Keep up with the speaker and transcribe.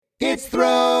It's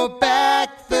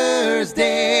Throwback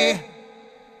Thursday.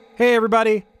 Hey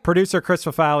everybody, producer Chris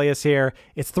Fafalius here.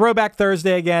 It's Throwback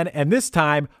Thursday again, and this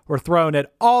time we're throwing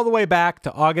it all the way back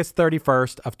to August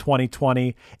 31st of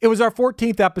 2020. It was our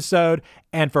 14th episode,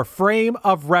 and for frame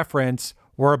of reference,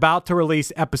 we're about to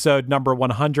release episode number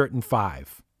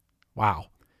 105. Wow.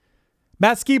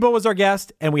 Matt Skiba was our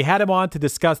guest, and we had him on to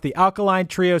discuss the Alkaline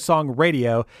Trio song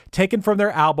Radio, taken from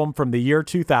their album from the year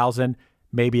 2000,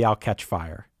 Maybe I'll Catch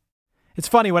Fire. It's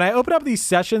funny, when I open up these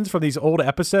sessions from these old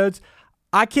episodes,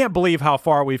 I can't believe how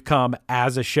far we've come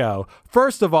as a show.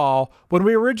 First of all, when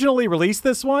we originally released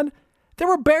this one, there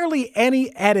were barely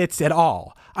any edits at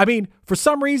all. I mean, for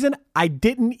some reason, I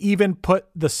didn't even put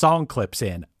the song clips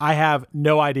in. I have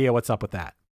no idea what's up with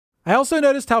that. I also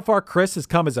noticed how far Chris has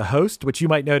come as a host, which you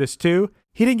might notice too.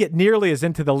 He didn't get nearly as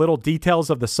into the little details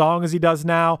of the song as he does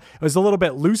now. It was a little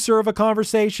bit looser of a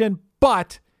conversation,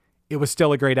 but it was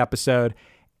still a great episode.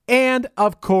 And,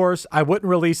 of course, I wouldn't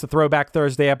release a Throwback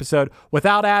Thursday episode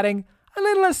without adding a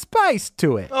little spice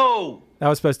to it. Oh! That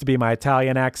was supposed to be my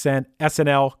Italian accent.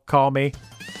 SNL, call me.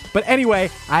 But anyway,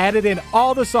 I added in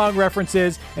all the song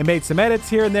references and made some edits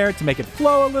here and there to make it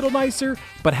flow a little nicer.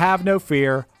 But have no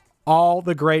fear, all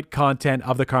the great content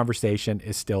of the conversation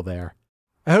is still there.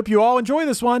 I hope you all enjoy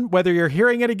this one, whether you're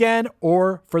hearing it again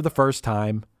or for the first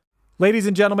time. Ladies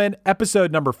and gentlemen,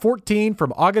 episode number 14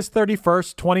 from August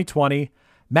 31st, 2020.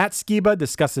 Matt Skiba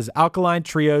discusses Alkaline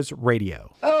Trio's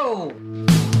Radio. Oh!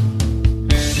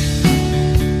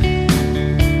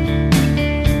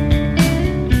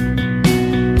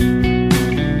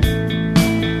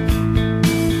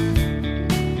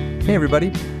 Hey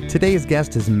everybody, today's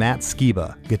guest is Matt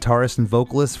Skiba, guitarist and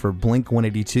vocalist for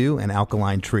Blink-182 and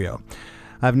Alkaline Trio.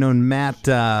 I've known Matt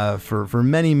for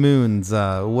many moons.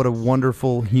 What a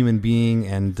wonderful human being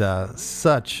and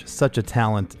such a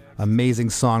talent. Amazing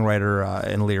songwriter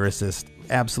and lyricist.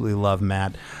 Absolutely love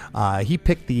Matt. He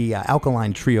picked the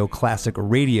Alkaline Trio classic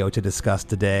Radio to discuss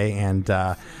today, and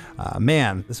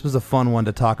man, this was a fun one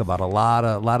to talk about. A lot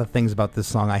of things about this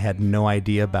song I had no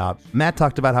idea about. Matt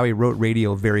talked about how he wrote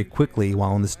Radio very quickly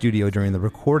while in the studio during the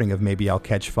recording of Maybe I'll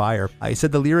Catch Fire. He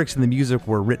said the lyrics and the music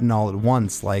were written all at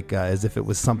once, like as if it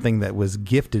was something that was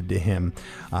gifted to him.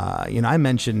 I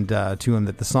mentioned to him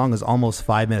that the song is almost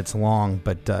 5 minutes long,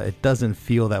 but it doesn't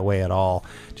feel that way at all.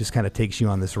 Just kind of takes you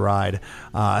on this ride.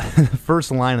 The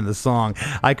first line of the song,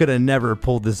 I could have never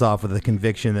pulled this off with the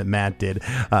conviction that Matt did.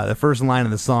 The first line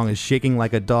of the song is shaking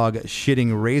like a dog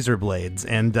shitting razor blades,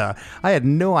 and I had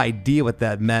no idea what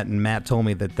that meant, and Matt told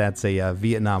me that that's a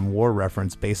Vietnam War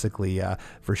reference, basically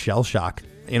for shell shock.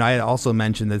 I had also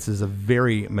mentioned this is a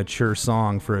very mature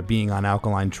song for it being on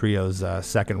Alkaline Trio's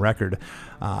second record.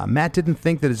 Matt didn't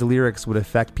think that his lyrics would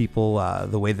affect people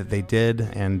the way that they did,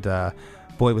 and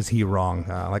boy, was he wrong.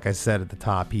 Like I said at the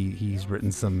top, he's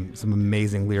written some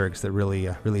amazing lyrics that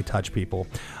really touch people.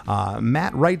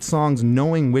 Matt writes songs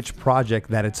knowing which project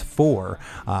that it's for.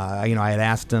 I had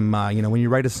asked him, when you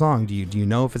write a song, do you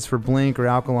know if it's for Blink or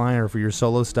Alkaline or for your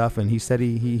solo stuff? And he said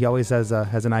he always has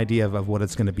an idea of what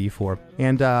it's going to be for.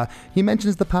 And he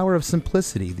mentions the power of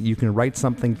simplicity, that you can write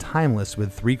something timeless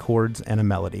with 3 chords and a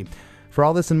melody. For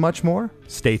all this and much more,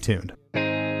 stay tuned.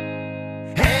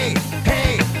 Hey,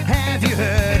 have you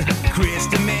heard?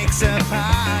 Krista makes a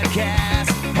podcast.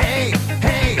 Hey,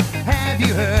 have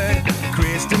you heard?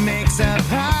 Krista makes a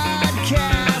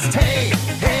podcast. Hey,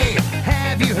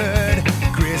 have you heard?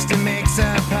 Krista makes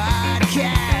a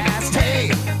podcast.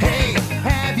 Hey,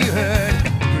 have you heard?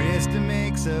 Krista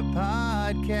makes a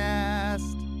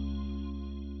podcast.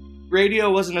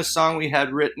 Radio wasn't a song we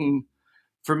had written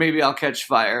for Maybe I'll Catch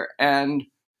Fire, and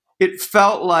it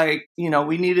felt like,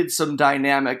 we needed some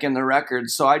dynamic in the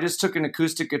record. So I just took an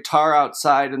acoustic guitar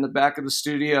outside in the back of the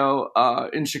studio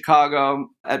in Chicago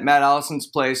at Matt Allison's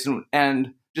place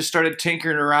and just started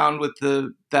tinkering around with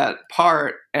that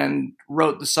part and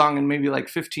wrote the song in maybe like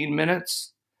 15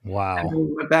 minutes. Wow. And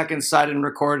then went back inside and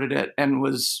recorded it and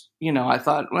was, I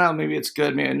thought, well, maybe it's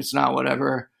good, maybe it's not,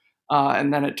 whatever.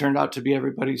 And then it turned out to be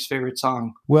everybody's favorite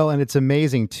song. Well, and it's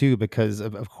amazing, too, because,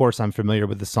 of course, I'm familiar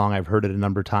with the song. I've heard it a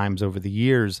number of times over the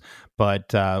years.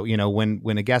 But,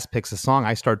 when a guest picks a song,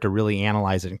 I start to really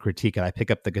analyze it and critique it. I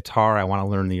pick up the guitar. I want to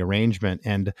learn the arrangement.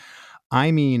 And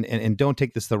I mean, and don't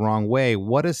take this the wrong way,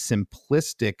 what a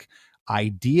simplistic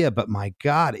idea. But, my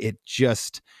God, it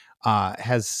just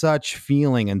has such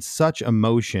feeling and such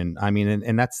emotion. I mean,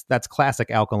 and that's classic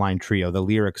Alkaline Trio. The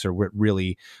lyrics are what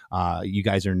really you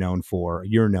guys are known for.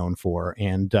 You're known for,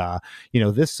 and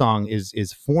this song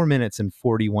is 4 minutes and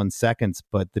 41 seconds.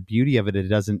 But the beauty of it,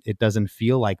 it doesn't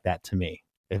feel like that to me.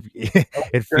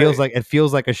 It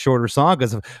feels like a shorter song,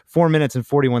 because 4 minutes and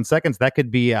 41 seconds, that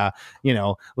could be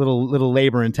little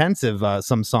labor intensive,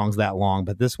 some songs that long,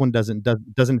 but this one doesn't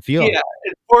feel. Yeah,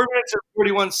 4 minutes or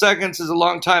 41 seconds is a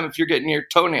long time if you're getting your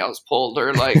toenails pulled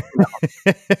or like.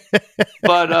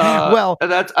 But well,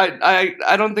 that's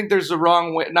I don't think there's a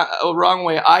wrong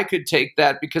way I could take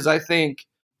that, because I think,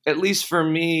 at least for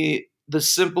me, the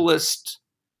simplest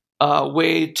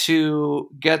way to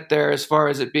get there, as far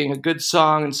as it being a good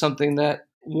song and something that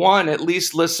at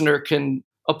least listener can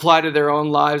apply to their own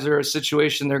lives or a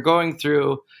situation they're going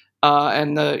through,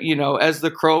 and as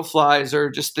the crow flies, or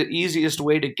just the easiest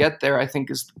way to get there, I think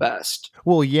is the best.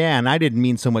 Well, yeah, and I didn't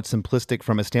mean so much simplistic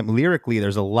from a standpoint. Lyrically,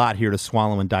 there's a lot here to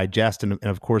swallow and digest, and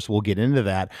of course, we'll get into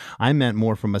that. I meant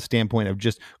more from a standpoint of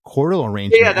just chordal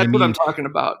arrangement. Yeah, that's what I'm talking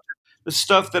about. The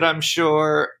stuff that I'm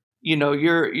sure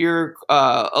you're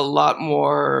a lot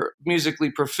more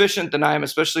musically proficient than I am,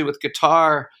 especially with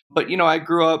guitar. But I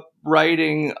grew up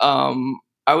writing.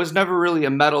 I was never really a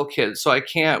metal kid, so I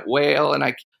can't wail, and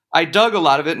I dug a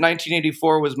lot of it.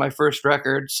 1984 was my first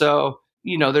record, so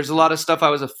there's a lot of stuff I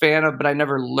was a fan of, but I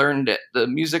never learned it. The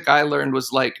music I learned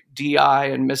was like DI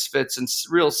and Misfits and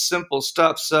real simple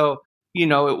stuff. So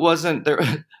it wasn't there.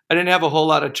 I didn't have a whole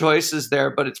lot of choices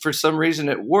there, but for some reason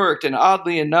it worked. And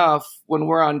oddly enough, when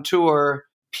we're on tour,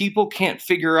 people can't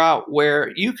figure out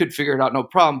where. You could figure it out, no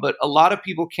problem, but a lot of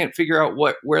people can't figure out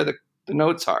where the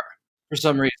notes are for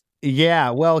some reason. Yeah,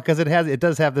 well, because it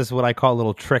does have this, what I call, a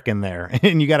little trick in there,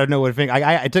 and you got to know what finger.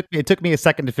 It took me a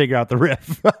second to figure out the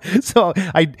riff, so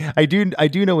I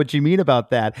do know what you mean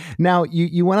about that. Now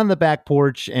you went on the back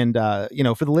porch, and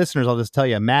for the listeners, I'll just tell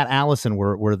you, Matt Allison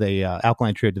were the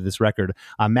Alkaline Trio did this record.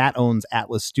 Matt owns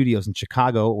Atlas Studios in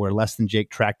Chicago, where Less Than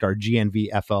Jake tracked our GNV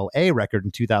FLA record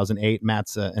in 2008.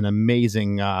 Matt's an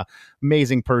amazing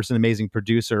person, amazing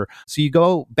producer. So you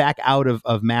go back out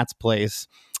of Matt's place.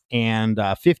 And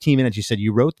 15 minutes, you said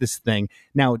you wrote this thing.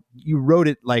 Now, you wrote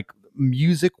it like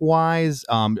music-wise,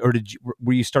 or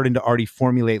were you starting to already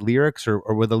formulate lyrics, or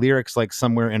were the lyrics like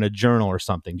somewhere in a journal or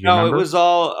something? Do you remember? No, it was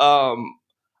all.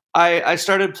 I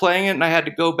started playing it, and I had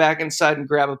to go back inside and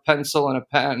grab a pencil and a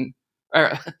pen.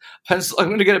 Or pencil. I'm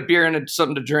going to get a beer and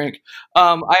something to drink.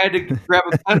 I had to grab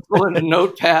a pencil and a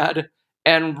notepad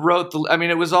and wrote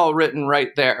it was all written right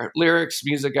there. Lyrics,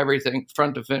 music, everything,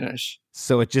 front to finish.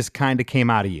 So it just kind of came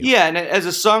out of you. Yeah, and as a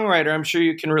songwriter, I'm sure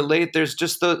you can relate. There's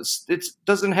just it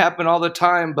doesn't happen all the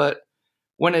time, but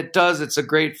when it does, it's a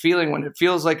great feeling when it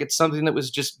feels like it's something that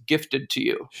was just gifted to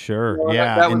you. Sure,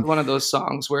 yeah. That was one of those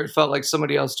songs where it felt like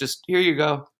somebody else just, here you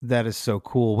go. That is so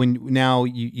cool. When now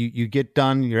you get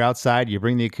done, you're outside, you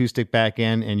bring the acoustic back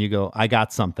in, and you go, I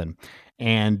got something.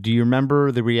 And do you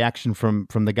remember the reaction from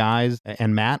the guys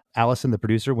and Matt Allison, the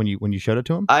producer, when you showed it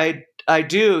to him? I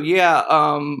do,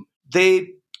 yeah. They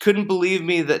didn't believe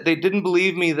me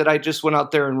that I just went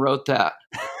out there and wrote that.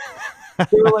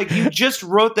 They were like, you just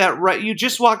wrote that, right? You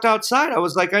just walked outside. I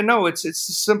was like, I know, it's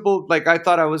simple. Like, I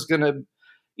thought I was gonna,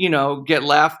 get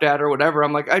laughed at or whatever.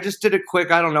 I'm like, I just did it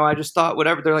quick. I don't know. I just thought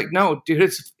whatever. They're like, no, dude,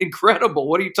 it's incredible.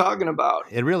 What are you talking about?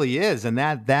 It really is. And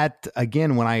that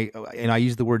again, when I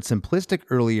used the word simplistic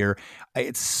earlier,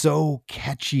 it's so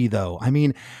catchy though. I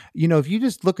mean, if you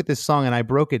just look at this song, and I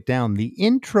broke it down, the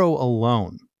intro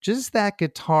alone, just that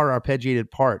guitar arpeggiated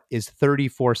part is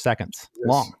 34 seconds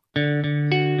long.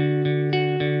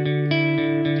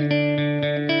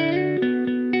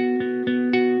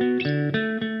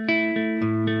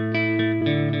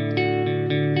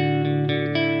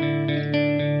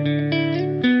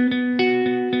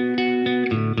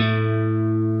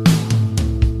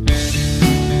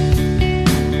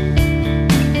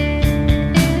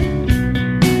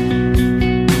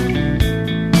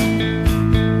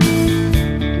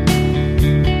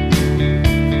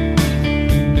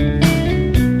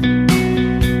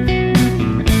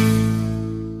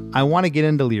 I want to get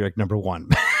into lyric number one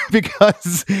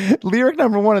because lyric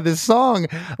number one of this song,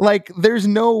 like, there's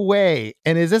no way.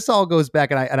 And as this all goes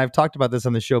back, and I've talked about this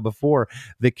on the show before,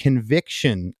 the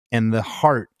conviction and the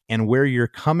heart and where you're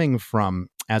coming from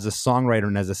as a songwriter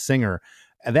and as a singer,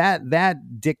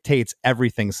 that dictates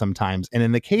everything sometimes. And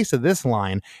in the case of this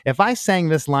line, if I sang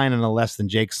this line in a Less Than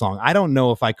Jake song, I don't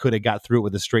know if I could have got through it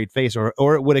with a straight face, or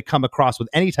it would have come across with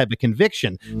any type of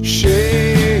conviction.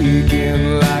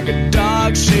 Shaking like a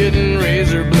dog shitting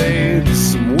razor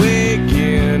blades,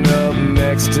 waking up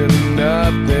next to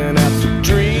nothing after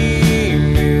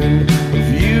dreaming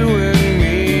of you and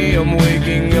me. I'm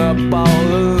waking up all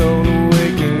alone,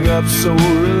 waking up so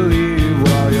relieved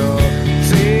while you're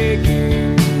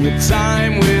taking your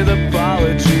time with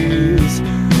apologies.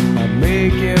 I'm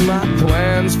making my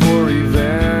plans for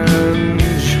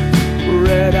revenge,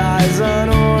 ready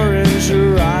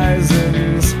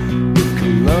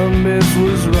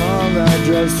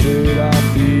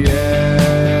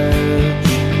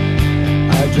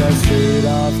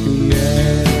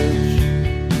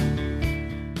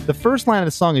first line of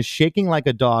the song is shaking like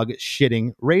a dog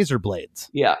shitting razor blades.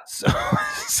 Yeah.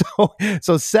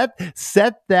 So set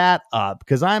that up,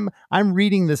 because I'm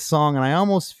reading this song and I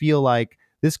almost feel like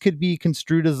this could be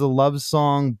construed as a love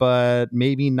song, but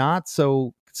maybe not.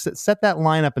 So set that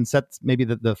line up and set maybe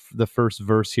the first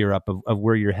verse here up of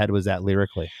where your head was at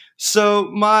lyrically.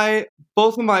 So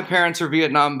both of my parents are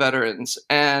Vietnam veterans,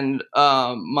 and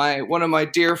one of my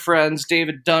dear friends,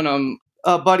 David Dunham,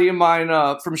 a buddy of mine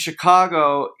from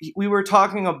Chicago, we were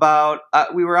talking about,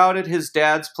 we were out at his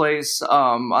dad's place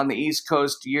on the East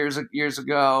Coast years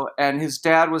ago, and his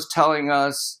dad was telling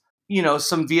us,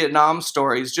 some Vietnam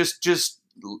stories, just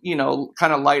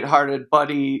kind of lighthearted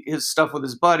his stuff with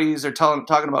his buddies, or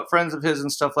talking about friends of his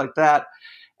and stuff like that.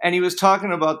 And he was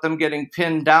talking about them getting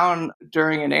pinned down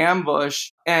during an ambush.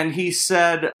 And he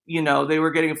said, they were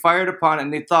getting fired upon,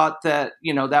 and they thought that,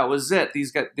 that was it.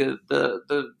 These got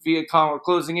the Viet Cong were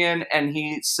closing in. And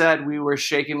he said we were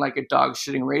shaking like a dog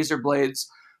shitting razor blades,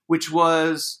 which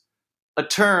was a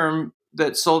term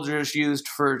that soldiers used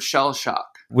for shell shock.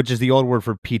 Which is the old word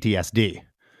for PTSD.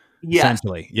 Yes.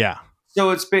 Essentially. Yeah. So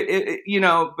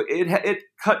it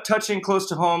cut touching close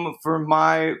to home for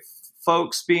my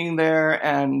folks being there,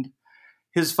 and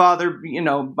his father,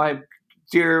 my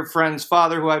dear friend's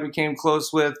father, who I became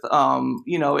close with.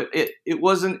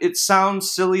 It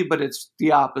sounds silly, but it's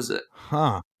the opposite.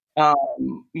 Huh.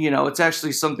 It's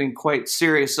actually something quite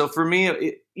serious. So for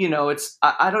me,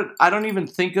 I don't even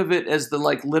think of it as the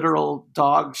like literal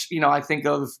dog. I think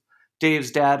of Dave's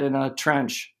dad in a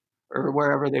trench or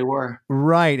wherever they were.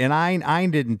 Right. And I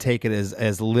didn't take it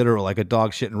as literal, like a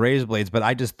dog shit and razor blades, but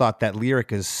I just thought that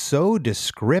lyric is so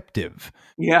descriptive.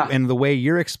 Yeah. And the way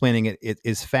you're explaining it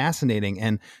is fascinating.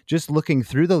 And just looking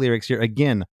through the lyrics here,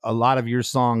 again, a lot of your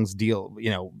songs deal,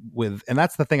 with, and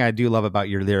that's the thing I do love about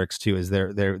your lyrics too, is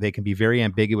they can be very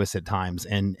ambiguous at times.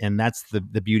 And that's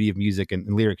the beauty of music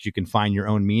and lyrics. You can find your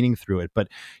own meaning through it. But,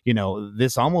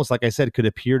 this almost, like I said, could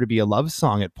appear to be a love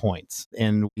song at points.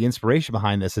 And the inspiration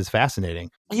behind this is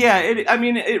fascinating. Yeah.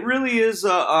 It really is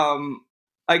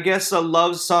I guess a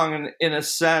love song in a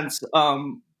sense.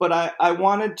 But I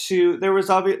wanted to, there was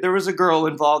a girl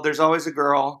involved. There's always a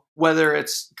girl, whether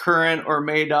it's current or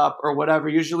made up or whatever.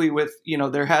 Usually with,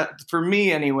 for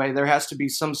me anyway, there has to be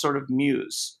some sort of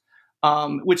muse,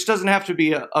 which doesn't have to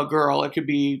be a girl. It could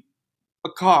be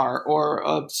a car or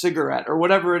a cigarette or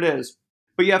whatever it is.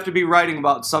 But you have to be writing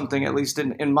about something, at least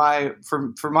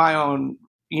for my own,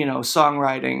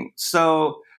 songwriting.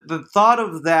 So the thought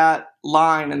of that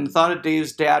line and the thought of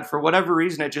Dave's dad, for whatever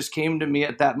reason, it just came to me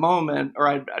at that moment, or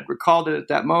I'd recalled it at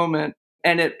that moment,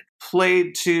 and it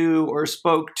played to or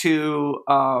spoke to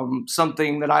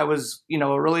something that I was,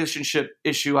 a relationship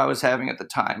issue I was having at the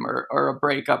time, or a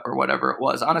breakup or whatever it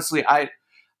was. Honestly, I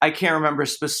can't remember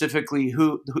specifically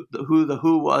who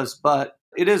was, but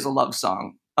it is a love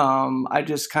song. I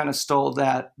just kind of stole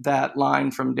that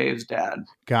line from Dave's dad.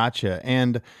 Gotcha.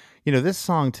 And this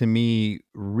song to me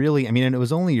really, and it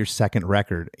was only your second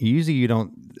record. Usually you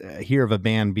don't hear of a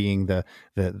band being the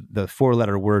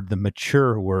 4-letter word, the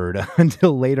mature word,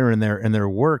 until later in their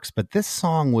works. But this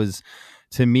song was,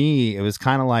 to me, it was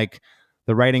kind of like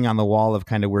the writing on the wall of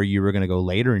kind of where you were going to go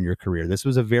later in your career. This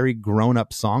was a very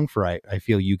grown-up song for, I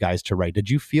feel, you guys to write. Did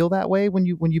you feel that way when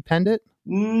you penned it?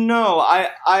 No,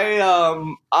 I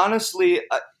honestly,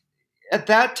 at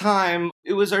that time,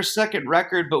 it was our second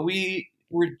record, but we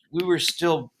were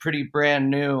still pretty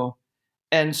brand new.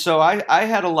 And so I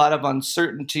had a lot of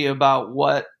uncertainty about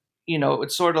what,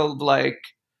 it's sort of like,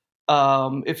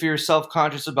 if you're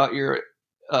self-conscious about your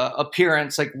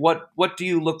appearance, like what do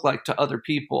you look like to other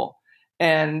people?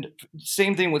 And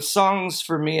same thing with songs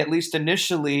for me, at least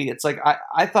initially. It's like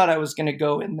I thought I was going to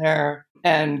go in there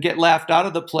and get laughed out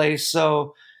of the place.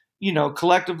 So,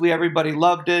 collectively everybody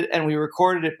loved it and we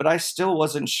recorded it, but I still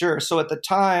wasn't sure. So at the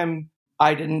time,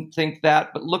 I didn't think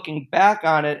that. But looking back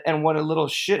on it, and what a little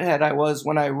shithead I was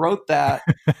when I wrote that,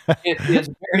 it is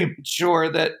very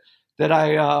mature that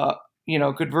I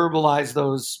could verbalize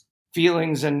those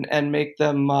feelings and make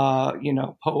them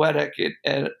poetic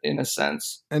in a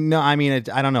sense. No, I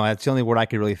don't know. That's the only word I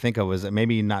could really think of, was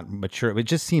maybe not mature. It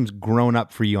just seems grown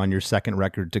up for you on your second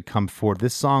record to come forward.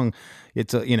 This song,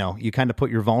 it's you kind of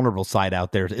put your vulnerable side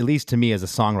out there, at least to me as a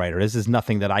songwriter. This is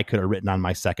nothing that I could have written on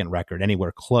my second record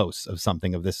anywhere close of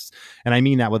something of this. And I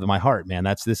mean that with my heart, man.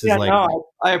 I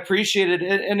appreciate it.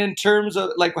 And in terms of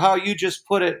like how you just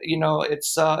put it,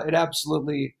 it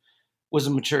absolutely was a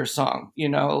mature song,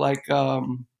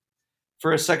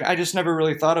 for a second. I just never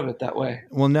really thought of it that way.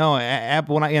 Well, no,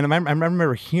 when I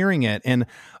remember hearing it, and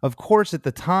of course at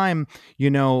the time,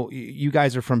 you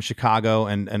guys are from Chicago,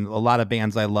 and a lot of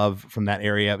bands I love from that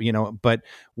area, But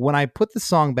when I put the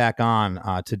song back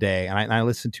on today, and I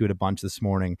listened to it a bunch this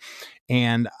morning,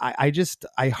 and I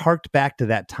harked back to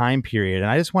that time period, and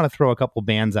I just want to throw a couple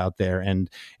bands out there and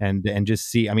just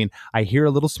see. I mean, I hear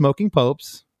a little Smoking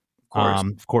Popes,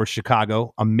 of course,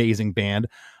 Chicago, amazing band.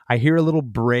 I hear a little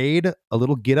Braid, a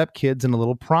little Get Up Kids, and a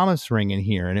little Promise Ring in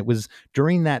here. And it was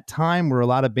during that time where a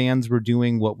lot of bands were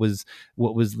doing what was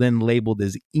then labeled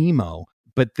as emo.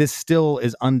 But this still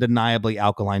is undeniably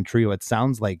Alkaline Trio. It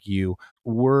sounds like you.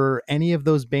 Were any of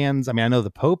those bands, I mean, I know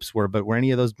the Popes were, but were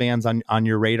any of those bands on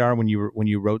your radar when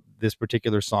you wrote this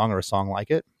particular song or a song like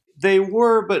it? They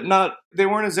were, but they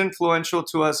weren't as influential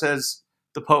to us as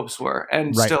the Popes were,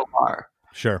 and still are.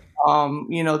 Sure.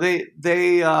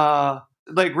 They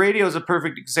like Radio is a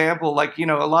perfect example. Like, a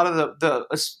lot of the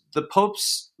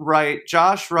Popes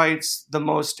Josh writes the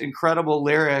most incredible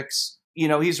lyrics.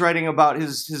 He's writing about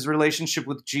his relationship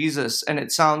with Jesus, and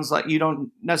it sounds like you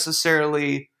don't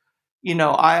necessarily,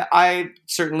 I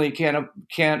certainly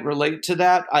can't relate to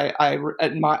that. I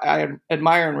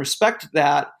admire and respect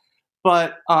that,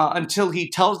 but until he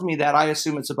tells me that, I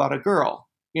assume it's about a girl,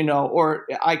 or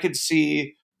I could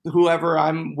see whoever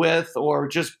I'm with or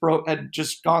had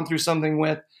just gone through something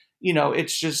with,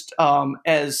 it's just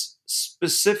as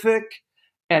specific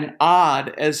and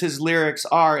odd as his lyrics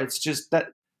are. It's just that,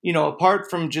 apart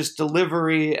from just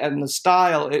delivery and the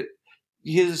style,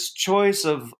 his choice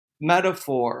of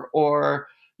metaphor or,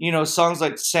 songs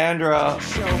like Sandra.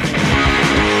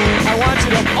 I want you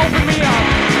to open me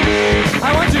up.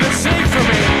 I want you to sing for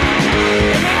me.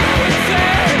 And then I would say,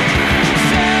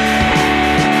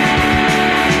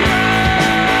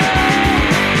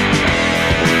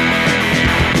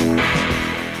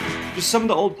 some of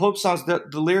the old Pope songs, the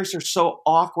lyrics are so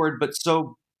awkward but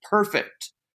so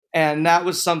perfect, and that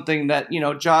was something that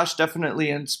Josh definitely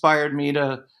inspired me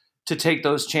to take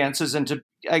those chances and to,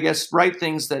 I guess, write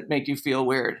things that make you feel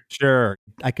weird. Sure.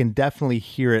 I can definitely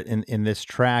hear it in this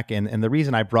track. And the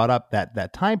reason I brought up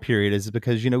that time period is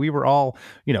because, we were all,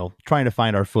 trying to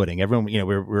find our footing. Everyone, we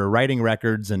were writing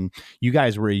records, and you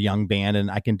guys were a young band, and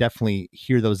I can definitely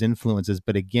hear those influences.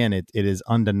 But again, it is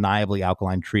undeniably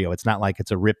Alkaline Trio. It's not like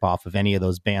it's a ripoff of any of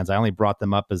those bands. I only brought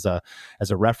them up as a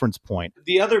reference point.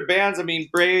 The other bands, I mean,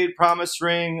 Braid, Promise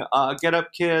Ring, Get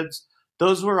Up Kids,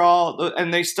 those were all,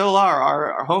 and they still are,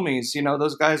 our homies.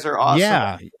 Those guys are awesome.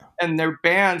 Yeah. And their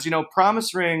bands,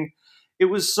 Promise Ring, it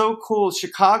was so cool.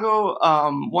 Chicago,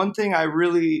 one thing I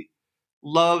really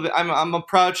love, I'm a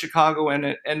proud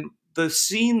Chicagoan, and the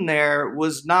scene there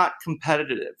was not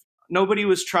competitive. Nobody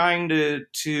was trying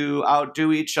to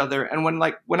outdo each other. And when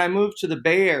I moved to the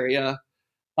Bay Area,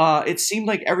 it seemed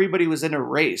like everybody was in a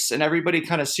race, and everybody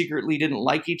kind of secretly didn't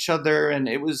like each other. And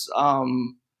it was, I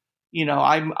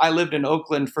lived in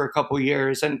Oakland for a couple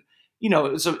years, and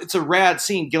it's a rad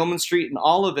scene, Gilman Street and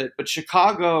all of it. But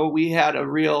Chicago, we had a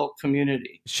real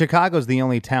community. Chicago's the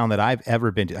only town that I've ever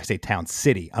been to. I say town,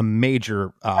 city, a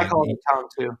major. I call it a town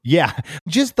too. Yeah,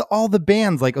 just all the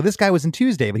bands. Like, this guy was in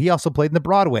Tuesday, but he also played in the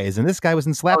Broadways, and this guy was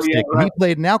in Slapstick, and he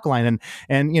played in Alkaline,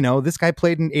 and this guy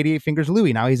played in 88 Fingers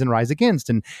Louie. Now he's in Rise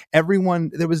Against, and everyone.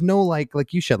 There was no like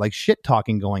you said, like shit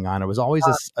talking going on. It was always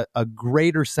a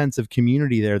greater sense of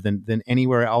community there than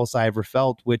anywhere else I ever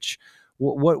felt. Which.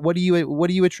 What do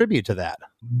you attribute to that?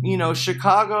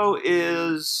 Chicago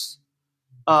is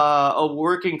a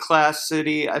working class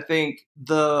city. I think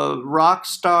the rock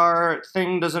star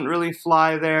thing doesn't really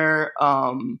fly there.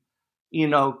 Classist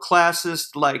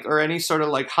or any sort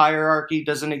of hierarchy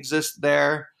doesn't exist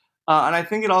there. And I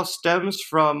think it all stems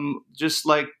from just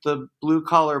the blue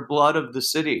collar blood of the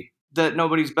city, that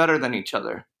nobody's better than each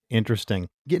other. Interesting.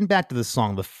 Getting back to the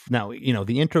song, the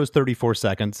intro is 34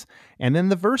 seconds, and then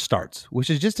the verse starts, which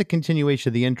is just a continuation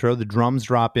of the intro. The drums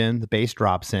drop in, the bass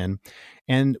drops in,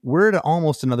 and we're at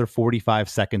almost another 45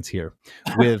 seconds here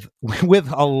with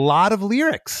a lot of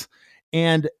lyrics.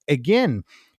 And again,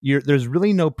 there's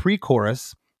really no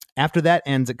pre-chorus. After that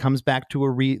ends, it comes back to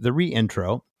the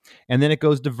re-intro, and then it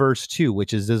goes to verse 2,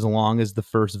 which is as long as the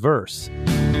first verse.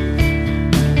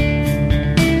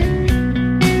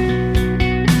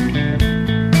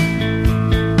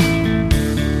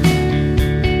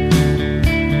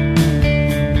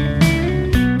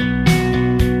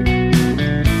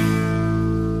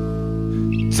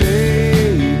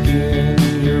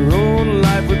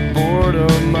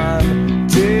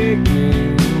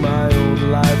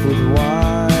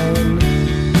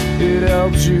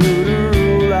 You to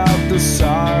rule out the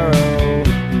sorrow.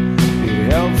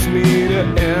 It helps me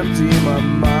to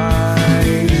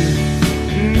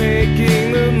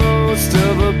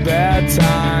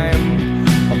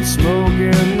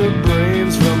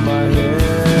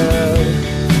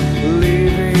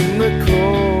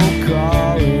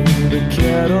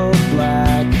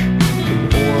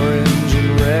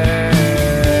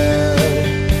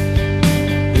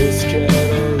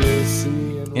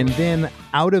And then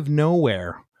out of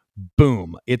nowhere,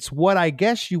 boom. It's what I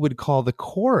guess you would call the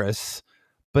chorus,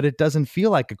 but it doesn't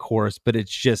feel like a chorus, but it's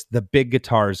just the big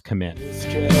guitars come in.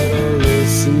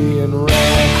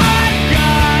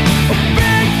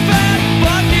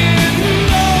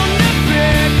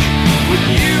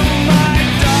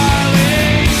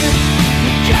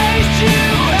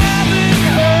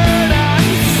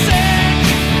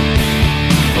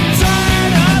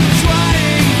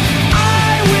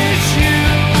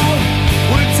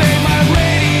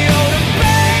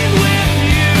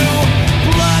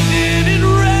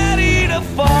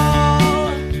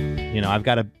 I've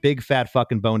got a big fat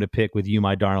fucking bone to pick with you,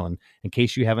 my darling. In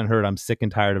case you haven't heard, I'm sick and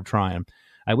tired of trying.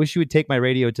 I wish you would take my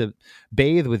radio to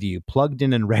bathe with you, plugged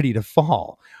in and ready to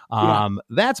fall.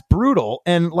 That's brutal.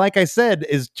 And like I said,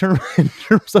 in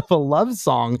terms of a love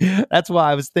song, that's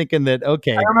why I was thinking that,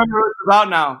 okay. I remember what it's about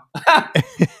now. I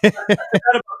forgot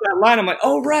about that line. I'm like,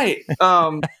 oh, right.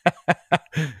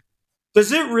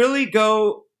 Does it really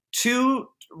go 2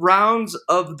 rounds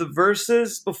of the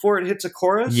verses before it hits a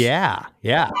chorus? Yeah.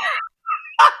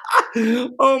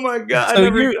 Oh my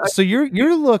God! So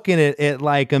you're looking at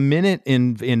like a minute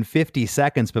in 50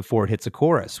 seconds before it hits a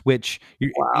chorus, which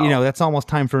that's almost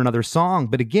time for another song.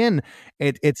 But again,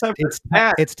 it's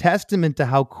testament to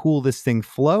how cool this thing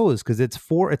flows, because it's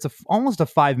almost a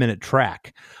 5-minute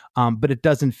track. But it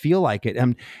doesn't feel like it.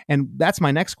 And that's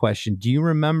my next question. Do you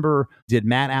remember, did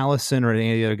Matt Allison or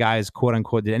any of the other guys, quote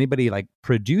unquote, did anybody like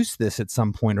produce this at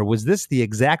some point? Or was this the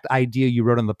exact idea you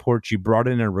wrote on the porch, you brought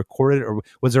in and recorded? Or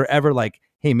was there ever like,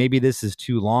 hey, maybe this is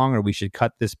too long, or we should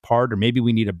cut this part, or maybe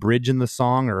we need a bridge in the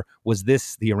song? Or was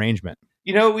this the arrangement?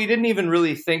 We didn't even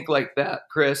really think like that,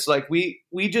 Chris. Like we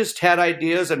just had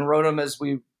ideas and wrote them as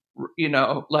we,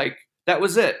 like that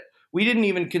was it. We didn't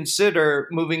even consider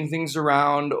moving things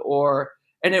around,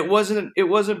 and it wasn't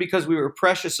because we were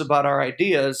precious about our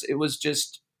ideas. It was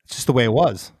just the way it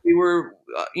was. We were,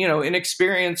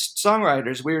 inexperienced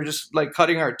songwriters. We were just like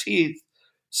cutting our teeth.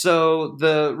 So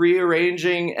the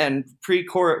rearranging and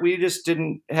pre-chorus, we just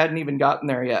hadn't even gotten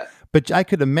there yet. But I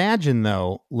could imagine,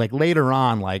 though, like later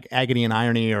on, like Agony and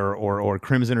Irony or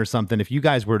Crimson or something, if you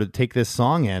guys were to take this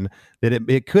song in, that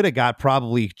it could have got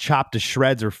probably chopped to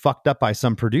shreds or fucked up by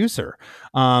some producer.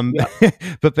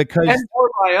 But because... or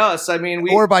by us. I mean...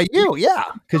 or by you, yeah,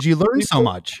 because you learned so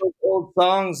much. Old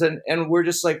songs, and we're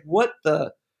just like, what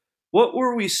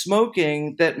were we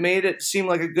smoking that made it seem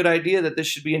like a good idea that this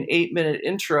should be an 8-minute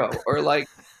intro? Or like...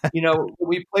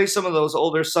 we play some of those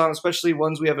older songs, especially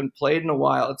ones we haven't played in a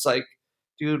while. It's like,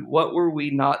 dude, what were we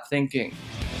not thinking?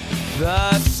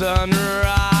 The sunrise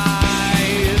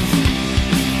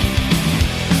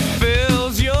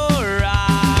fills your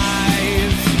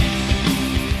eyes.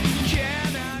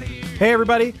 Hey,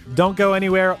 everybody, don't go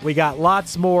anywhere. We got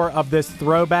lots more of this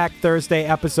Throwback Thursday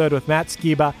episode with Matt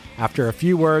Skiba after a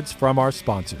few words from our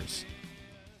sponsors.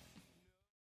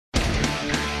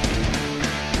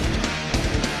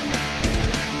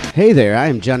 Hey there, I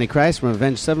am Johnny Christ from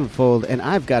Avenged Sevenfold, and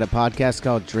I've got a podcast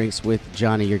called Drinks with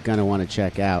Johnny you're going to want to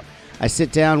check out. I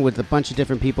sit down with a bunch of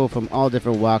different people from all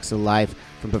different walks of life,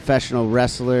 from professional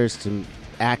wrestlers to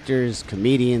actors,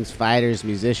 comedians, fighters,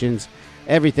 musicians,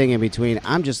 everything in between.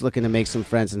 I'm just looking to make some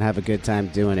friends and have a good time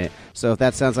doing it. So if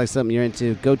that sounds like something you're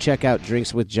into, go check out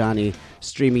Drinks with Johnny,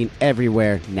 streaming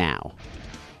everywhere now.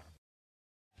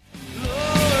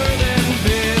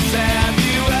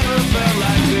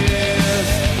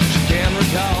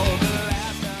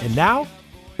 And now,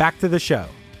 back to the show.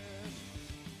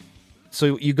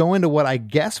 So you go into what I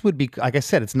guess would be, like I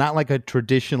said, it's not like a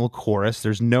traditional chorus.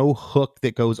 There's no hook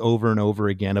that goes over and over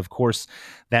again. Of course,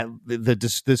 that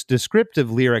this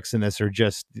descriptive lyrics in this are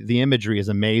just, the imagery is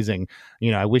amazing.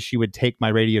 I wish you would take my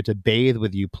radio to bathe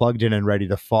with you, plugged in and ready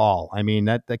to fall. I mean,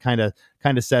 that kind of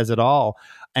says it all.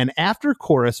 And after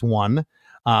chorus 1,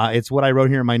 it's what I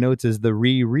wrote here in my notes is the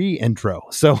re intro.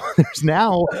 So there's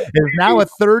now a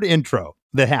third intro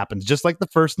that happens, just like the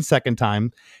first and second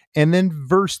time. And then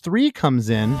verse 3 comes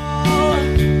in.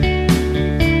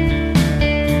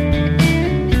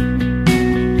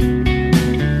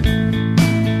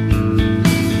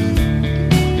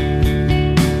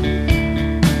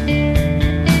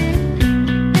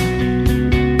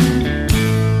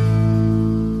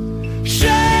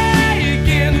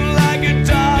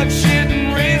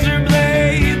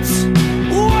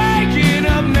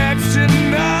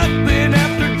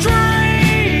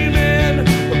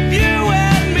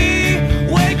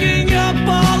 Waking up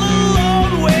all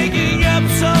alone,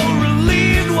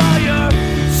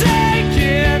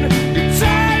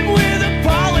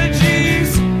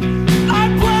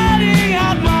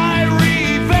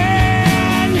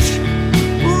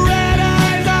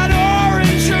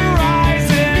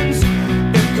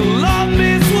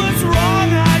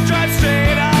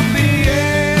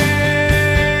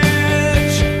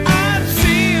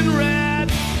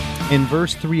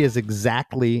 verse 3 is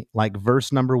exactly like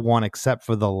verse number 1, except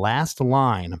for the last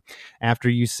line after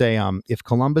you say, if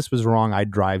Columbus was wrong,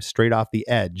 I'd drive straight off the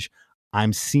edge.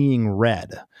 I'm seeing red.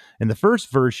 In the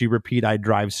first verse, you repeat, I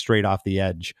drive straight off the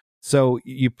edge. So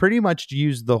you pretty much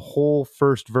used the whole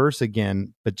first verse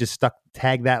again, but just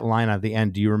tag that line at the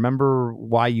end. Do you remember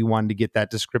why you wanted to get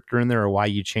that descriptor in there, or why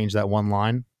you changed that one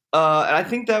line? And I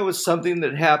think that was something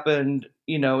that happened,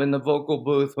 in the vocal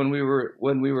booth when we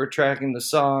were tracking the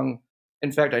song.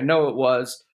 In fact, I know it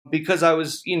was because I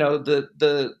was,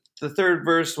 the third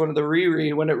verse, when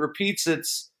it repeats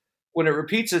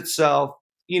itself,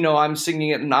 I'm singing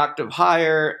it an octave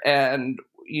higher, and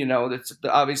that's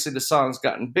obviously the song's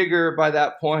gotten bigger by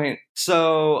that point.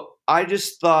 So I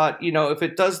just thought, if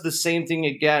it does the same thing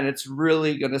again, it's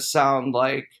really going to sound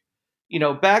like,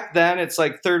 back then it's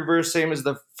like third verse, same as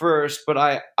the first, but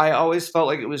I always felt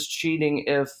like it was cheating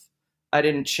if I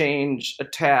didn't change a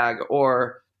tag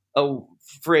or a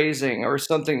phrasing or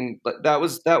something. But that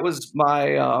was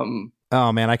my,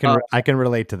 Oh man, I can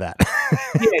relate to that. yeah,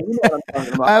 you know what I'm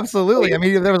talking about. Absolutely. I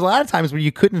mean, there was a lot of times where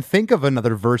you couldn't think of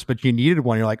another verse, but you needed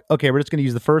one. You're like, okay, we're just going to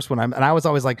use the first one. And I was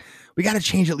always like, we got to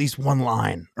change at least one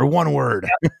line or one word.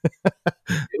 It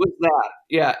was that.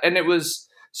 Yeah. And it was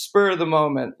spur of the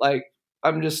moment. Like,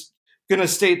 I'm just going to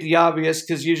state the obvious,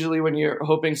 because usually when you're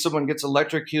hoping someone gets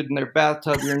electrocuted in their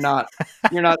bathtub, you're not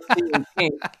seeing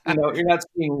pink, you're not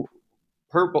seeing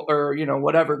purple or,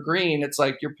 whatever green. It's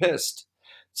like you're pissed.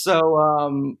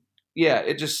 So, yeah,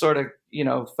 it just sort of,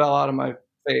 fell out of my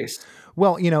face.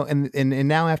 Well, and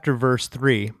now after verse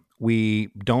 3, we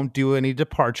don't do any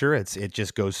departure. It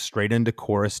just goes straight into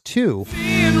chorus 2.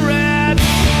 Seeing red,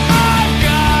 I've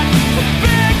got a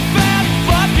big fat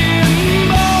fucking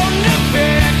bone to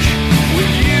pick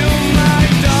with you, my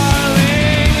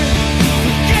darling.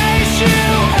 In case you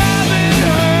haven't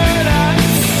heard, I'm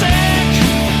sick.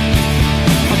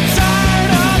 I'm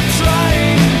tired of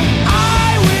trying.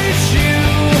 I wish you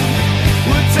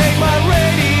would take my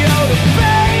radio to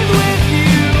bathe with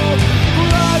you,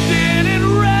 plugged in and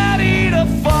ready to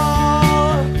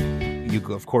fall. You,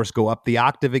 of course, go up the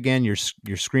octave again. You're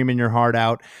screaming your heart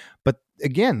out. But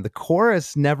again, the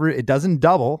chorus it doesn't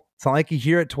double. It's not like you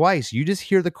hear it twice. You just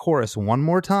hear the chorus one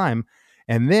more time.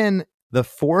 And then the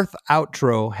fourth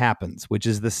outro happens, which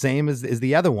is the same as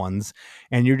the other ones.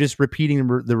 And you're just repeating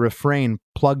the refrain,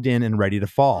 plugged in and ready to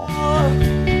fall. Plugged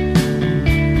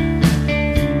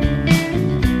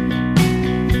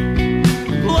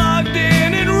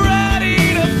in and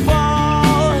ready to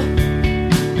fall.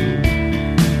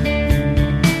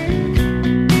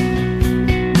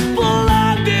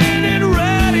 Plugged in and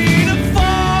ready to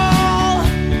fall.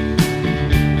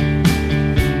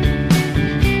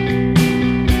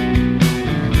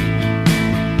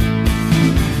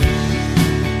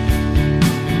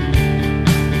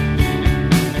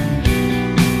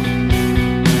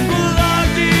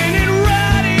 Plugged in and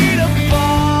ready to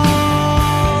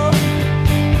fall.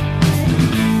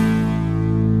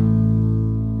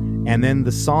 And then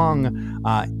the song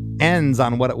ends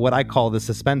on what I call the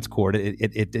suspense chord.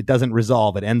 It doesn't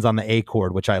resolve. It ends on the A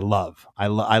chord, which I love. I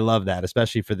love that,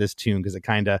 especially for this tune, because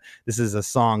this is a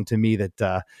song to me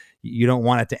that you don't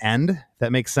want it to end. If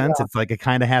that makes sense. Yeah. It's like it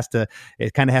kind of has to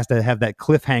have that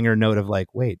cliffhanger note of like,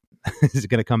 wait, is it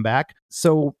going to come back?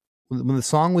 So when the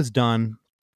song was done,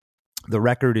 the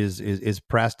record is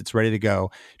pressed, it's ready to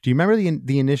go. Do you remember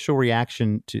the initial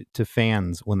reaction to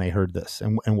fans when they heard this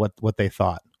and what they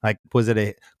thought? Like, was it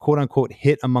a quote unquote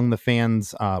hit among the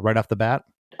fans right off the bat?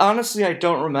 Honestly, I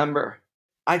don't remember.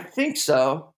 I think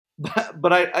so,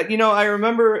 but I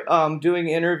remember doing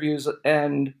interviews,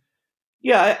 and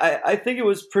yeah, I think it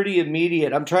was pretty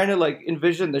immediate. I'm trying to like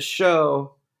envision the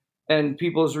show and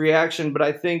people's reaction, but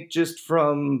I think just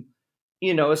from,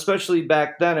 especially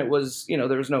back then, it was,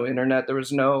 there was no internet,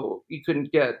 you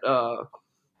couldn't get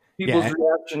people's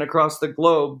reaction across the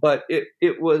globe, but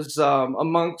it was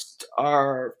amongst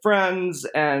our friends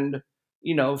and,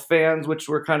 fans, which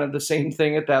were kind of the same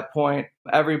thing at that point.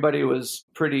 Everybody was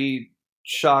pretty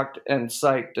shocked and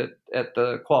psyched at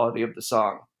the quality of the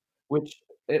song, which,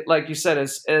 like you said,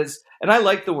 and I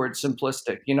like the word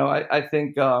simplistic. I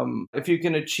think if you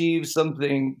can achieve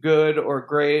something good or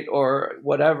great or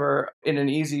whatever in an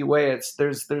easy way,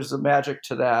 there's a magic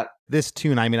to that. This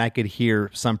tune, I mean, I could hear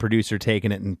some producer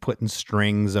taking it and putting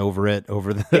strings over it,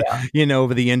 over the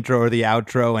over the intro or the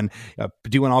outro, and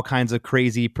doing all kinds of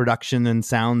crazy production and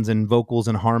sounds and vocals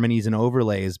and harmonies and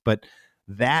overlays. But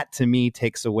that to me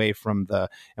takes away from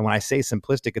and when I say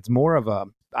simplistic, it's more of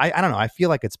I don't know. I feel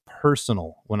like it's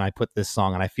personal when I put this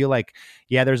song, and I feel like,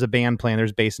 yeah, there's a band playing,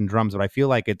 there's bass and drums, but I feel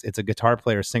like it's a guitar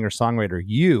player, singer, songwriter,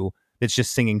 you that's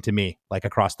just singing to me like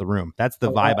across the room. That's the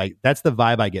Okay.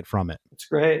 vibe I get from it. It's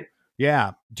great.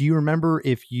 Yeah. Do you remember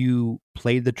if you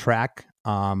played the track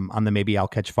on the Maybe I'll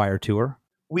Catch Fire tour?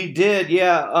 We did,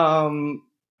 yeah.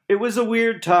 It was a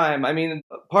weird time. I mean,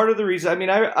 part of the reason, I mean,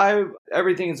 I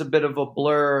everything is a bit of a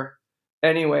blur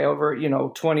anyway. Over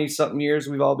 20 something years,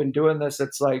 we've all been doing this.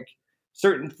 It's like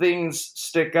certain things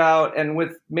stick out, and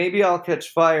with Maybe I'll Catch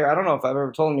Fire. I don't know if I've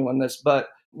ever told anyone this, but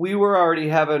we were already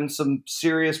having some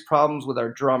serious problems with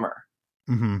our drummer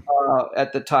Mm-hmm.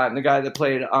 at the time. The guy that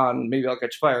played on Maybe I'll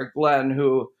Catch Fire, Glenn,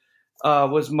 who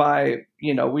was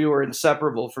we were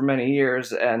inseparable for many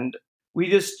years, and we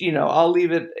just, I'll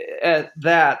leave it at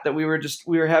that we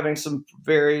were having some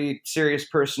very serious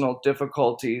personal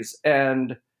difficulties,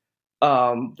 and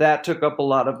that took up a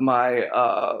lot of my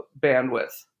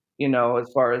bandwidth, as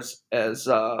far as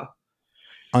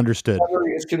Understood.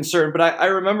 memory is concerned. But I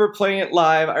remember playing it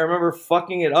live. I remember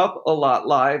fucking it up a lot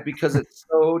live because it's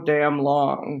so damn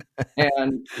long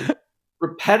and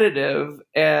repetitive.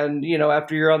 And,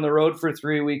 after you're on the road for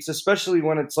 3 weeks, especially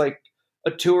when it's like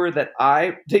a tour that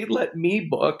they let me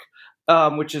book,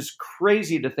 which is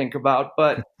crazy to think about.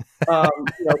 But,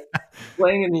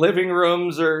 playing in living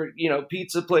rooms or,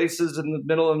 pizza places in the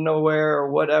middle of nowhere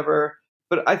or whatever.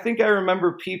 But I think I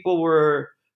remember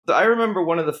I remember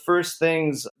one of the first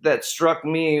things that struck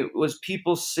me was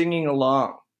people singing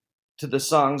along to the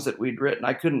songs that we'd written.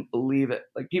 I couldn't believe it.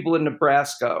 Like people in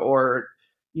Nebraska or,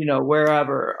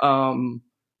 wherever.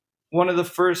 One of the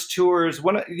first tours,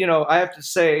 I have to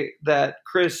say that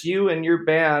Chris, you and your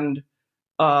band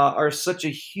are such a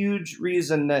huge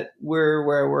reason that we're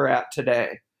where we're at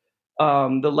today.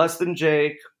 The Less Than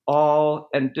Jake, All,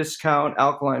 and Discount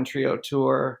Alkaline Trio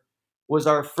tour was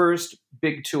our first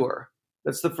big tour.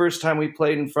 That's the first time we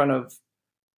played in front of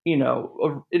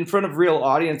real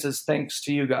audiences, thanks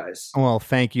to you guys. Well,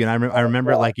 thank you. And I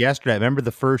remember it like yesterday. I remember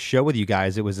the first show with you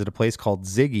guys. It was at a place called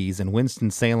Ziggy's in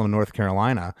Winston-Salem, North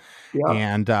Carolina. Yeah.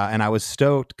 And I was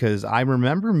stoked because I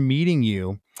remember meeting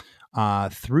you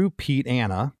through Pete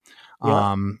Anna,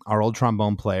 Yeah. our old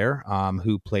trombone player,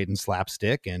 who played in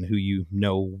Slapstick and who you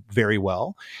know very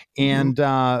well. And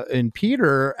and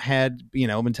Peter had,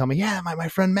 been telling me, yeah, my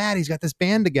friend Matt, he's got this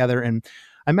band together. And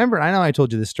I know I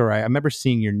told you this story. I remember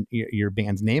seeing your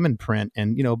band's name in print,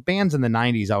 and bands in the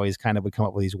 '90s always kind of would come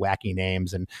up with these wacky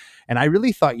names, and I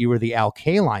really thought you were the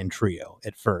Alkaline Trio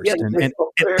at first. Yeah,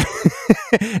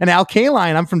 And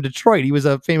Alkaline, I'm from Detroit. He was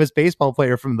a famous baseball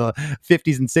player from the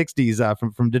 50s and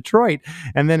 60s from Detroit.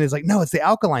 And then it's like, no, it's the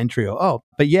Alkaline Trio. Oh,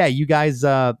 but yeah, you guys,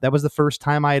 that was the first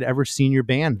time I had ever seen your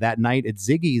band that night at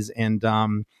Ziggy's. And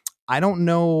I don't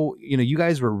know, you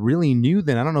guys were really new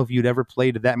then. I don't know if you'd ever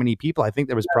played to that many people. I think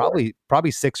there was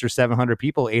probably 600 or 700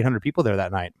 people, 800 people there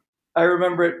that night. I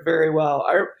remember it very well.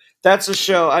 That's a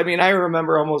show. I mean, I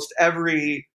remember almost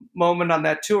every moment on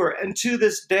that tour. And to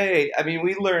this day, I mean,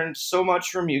 we learned so much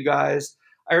from you guys.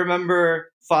 I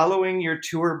remember following your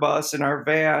tour bus in our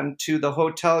van to the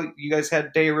hotel. You guys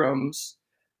had day rooms,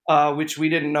 which we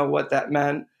didn't know what that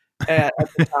meant at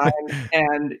the time.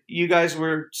 And you guys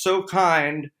were so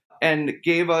kind and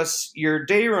gave us your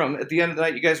day room. At the end of the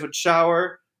night, you guys would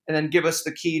shower and then give us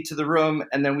the key to the room,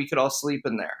 and then we could all sleep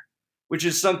in there, which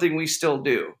is something we still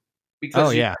do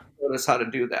because you showed us how to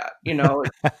do that.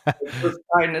 The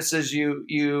kindness is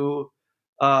that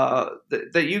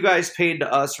you guys paid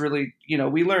to us. Really,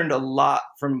 we learned a lot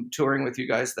from touring with you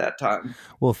guys that time.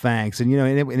 Well, thanks. And,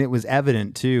 and it was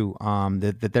evident too,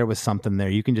 that there was something there.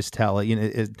 You can just tell it,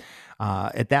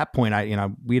 at that point,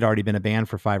 we'd already been a band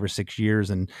for 5 or 6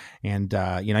 years, and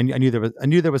I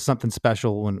knew there was something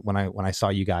special when I saw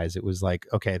you guys. It was like,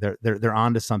 okay, they're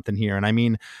onto something here. And I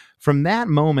mean, from that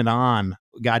moment on,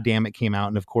 God damn it came out,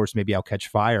 and of course, Maybe I'll Catch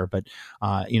Fire. But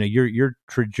your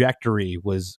trajectory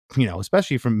was,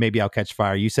 especially from Maybe I'll Catch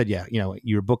Fire. You said,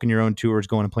 you were booking your own tours,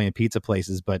 going and playing pizza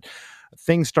places, but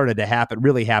things started to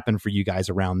really happen for you guys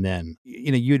around then.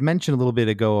 You had mentioned a little bit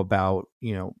ago about,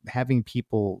 having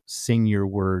people sing your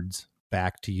words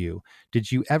back to you.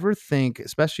 Did you ever think,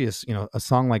 especially as, a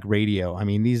song like Radio, I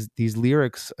mean, these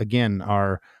lyrics again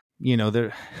are,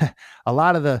 there a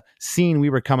lot of the scene we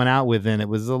were coming out with, and it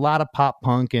was a lot of pop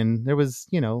punk, and there was,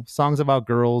 songs about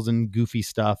girls and goofy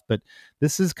stuff, but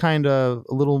this is kind of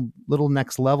a little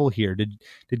next level here.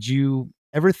 Did you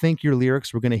ever think your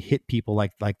lyrics were going to hit people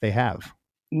like they have?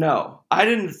 No, I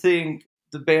didn't think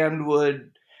the band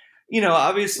would.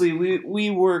 Obviously we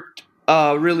worked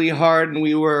really hard, and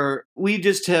we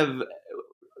just have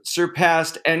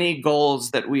surpassed any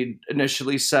goals that we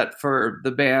initially set for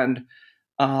the band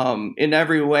in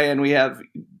every way. And we have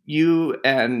you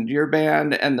and your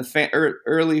band and the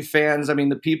early fans. I mean,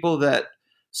 the people that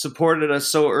supported us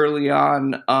so early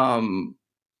on,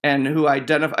 and who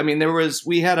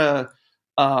we had a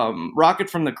Rocket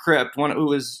from the Crypt, one who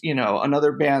was,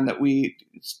 another band that we,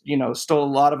 stole a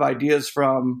lot of ideas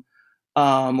from,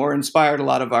 or inspired a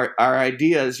lot of our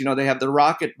ideas. They have the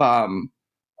rocket bomb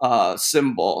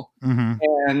symbol. Mm-hmm.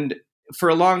 And for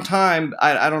a long time,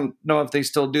 I don't know if they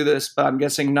still do this, but I'm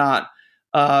guessing not.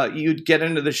 You'd get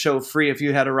into the show free if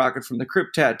you had a Rocket from the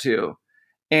Crypt tattoo.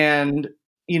 And,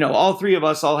 all three of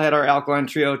us all had our Alkaline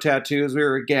Trio tattoos. We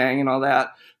were a gang and all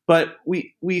that. But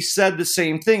we said the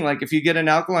same thing. Like, if you get an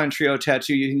Alkaline Trio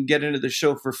tattoo, you can get into the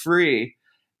show for free.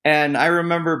 And I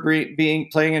remember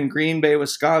playing in Green Bay,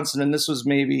 Wisconsin, and this was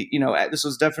maybe, this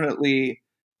was definitely,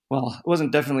 well, it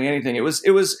wasn't definitely anything. It was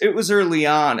early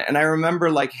on, and I remember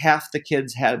like half the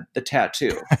kids had the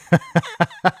tattoo.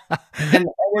 And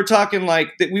we're talking like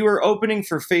that we were opening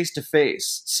for Face to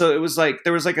Face, so it was like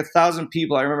there was like 1,000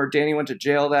 people. I remember Danny went to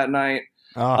jail that night.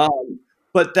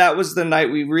 But that was the night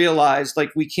we realized,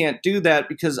 like, we can't do that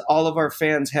because all of our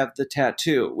fans have the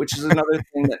tattoo, which is another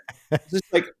thing that just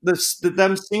like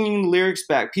them singing lyrics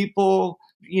back, people,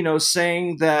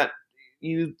 saying that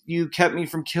you kept me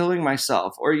from killing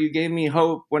myself, or you gave me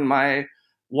hope when my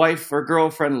wife or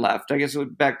girlfriend left. I guess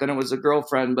back then it was a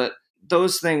girlfriend, but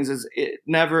those things it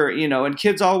never, and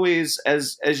kids always,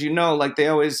 as like they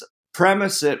always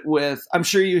premise it with, I'm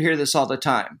sure you hear this all the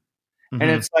time. Mm-hmm.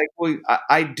 And it's like, well,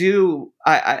 I do,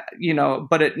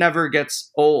 but it never gets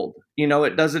old.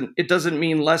 It doesn't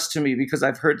mean less to me because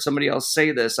I've heard somebody else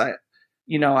say this. I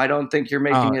don't think you're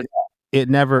making it. It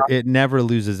never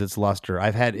loses its luster.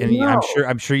 I've had, and No.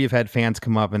 I'm sure you've had fans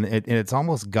come up and it's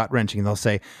almost gut wrenching. They'll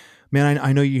say, "Man,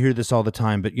 I know you hear this all the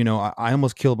time, but I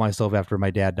almost killed myself after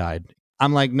my dad died."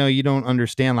 I'm like, no, you don't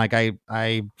understand. Like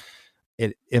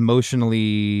it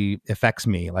emotionally affects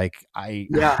me. Like I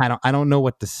don't know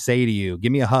what to say to you.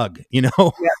 Give me a hug, Yeah,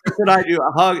 that's what I do.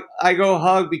 A hug. I go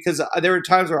hug because there were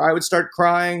times where I would start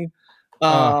crying.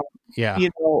 Or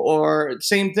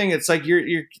same thing. It's like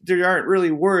there aren't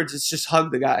really words. It's just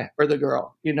hug the guy or the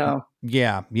girl,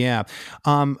 Yeah.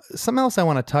 Something else I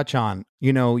want to touch on,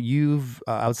 you've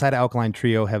outside of Alkaline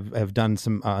Trio have done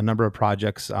some a number of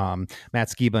projects, Matt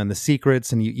Skiba and the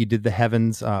Secrets, and you did the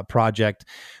Heavens project.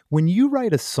 When you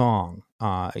write a song,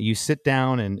 you sit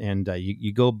down and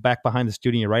you go back behind the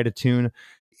studio and you write a tune.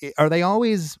 Are they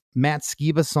always Matt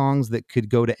Skiba songs that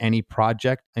could go to any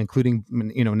project, including,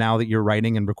 now that you're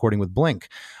writing and recording with Blink?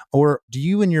 Or do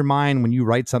you, in your mind, when you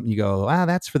write something, you go,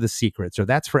 that's for the Secrets, or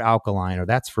that's for Alkaline, or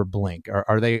that's for Blink?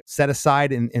 Are they set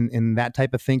aside in that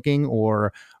type of thinking,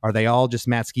 or are they all just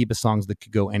Matt Skiba songs that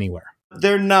could go anywhere?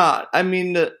 They're not. I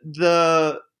mean,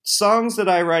 the songs that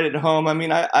I write at home, I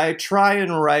mean, I try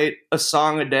and write a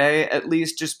song a day, at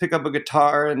least just pick up a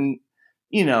guitar and,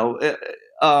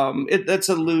 that's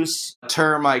a loose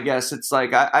term, I guess. It's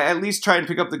like I at least try and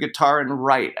pick up the guitar and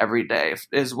write every day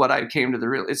is what I came to the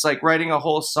real. It's like writing a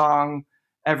whole song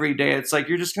every day. It's like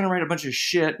you're just going to write a bunch of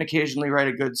shit and occasionally write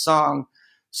a good song.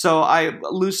 So I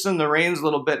loosen the reins a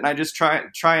little bit and I just try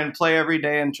and play every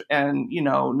day. And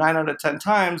 9 out of 10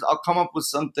 times I'll come up with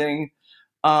something.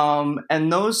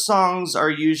 And those songs are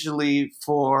usually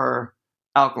for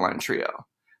Alkaline Trio.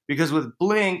 Because with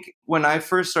Blink, when I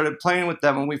first started playing with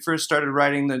them, when we first started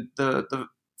writing the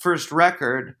first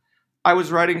record, I was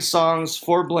writing songs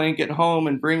for Blink at home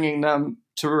and bringing them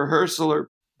to rehearsal or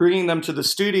bringing them to the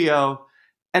studio,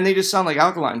 and they just sound like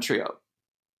Alkaline Trio.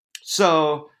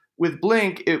 So with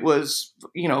Blink, it was,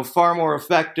 far more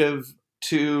effective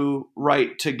to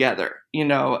write together,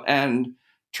 and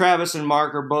Travis and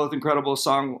Mark are both incredible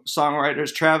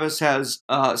songwriters. Travis has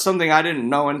something I didn't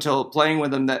know until playing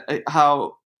with him, that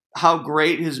how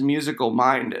great his musical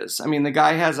mind is. I mean, the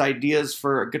guy has ideas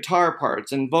for guitar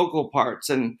parts and vocal parts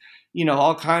and,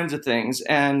 all kinds of things.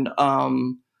 And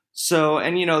the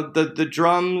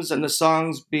drums and the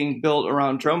songs being built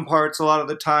around drum parts a lot of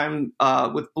the time.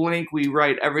 With Blink, we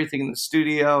write everything in the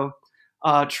studio.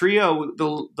 Trio,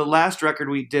 the last record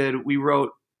we did, we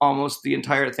wrote almost the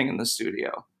entire thing in the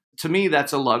studio. To me,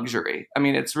 that's a luxury. I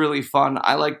mean, it's really fun.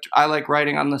 I like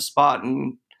writing on the spot,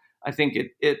 and I think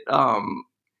it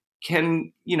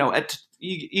can,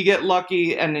 you get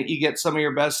lucky and you get some of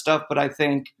your best stuff. But I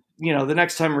think, the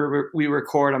next time we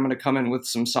record, I'm going to come in with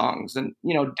some songs. And,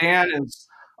 Dan is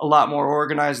a lot more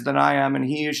organized than I am, and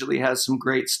he usually has some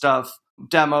great stuff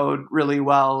demoed really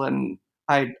well. And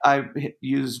I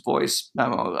use voice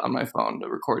memo on my phone to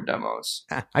record demos.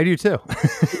 I do too.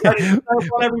 I don't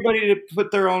want everybody to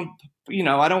put their own,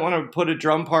 I don't want to put a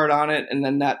drum part on it and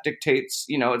then that dictates,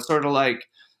 it's sort of like,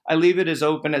 I leave it as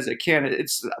open as it can.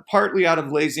 It's partly out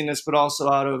of laziness, but also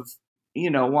out of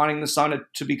wanting the song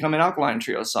to become an Alkaline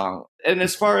Trio song. And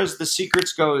as far as the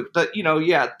secrets go,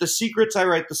 the secrets, I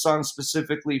write the song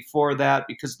specifically for that,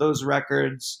 because those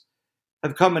records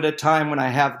have come at a time when I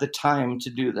have the time to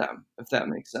do them, if that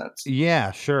makes sense.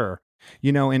 Yeah, sure.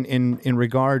 In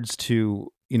regards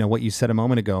to what you said a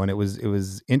moment ago, and it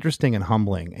was interesting and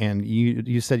humbling. And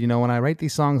you said, when I write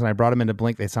these songs and I brought them into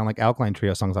Blink, they sound like Alkaline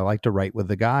Trio songs. I like to write with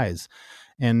the guys,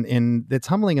 and it's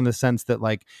humbling in the sense that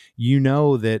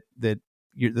that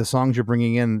the songs you're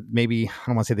bringing in, maybe I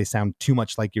don't want to say they sound too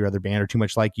much like your other band or too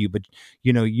much like you, but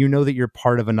that you're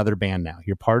part of another band now.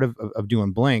 You're part of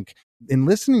doing Blink. In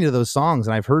listening to those songs,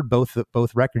 and I've heard both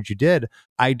records you did,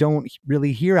 I don't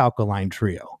really hear Alkaline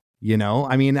Trio.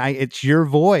 I mean, it's your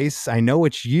voice. I know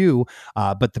it's you,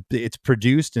 but it's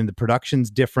produced and the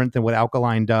production's different than what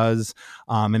Alkaline does,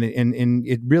 and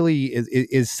it really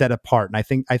is set apart. And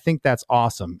I think that's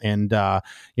awesome. And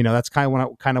that's kind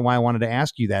of why I wanted to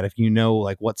ask you that, if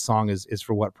like what song is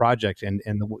for what project, and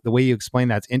the way you explain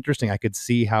that's interesting. I could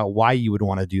see why you would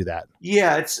want to do that.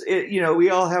 Yeah, we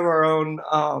all have our own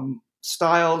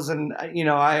styles, and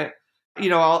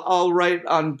I'll write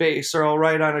on bass, or I'll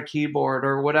write on a keyboard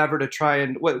or whatever, to try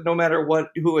and no matter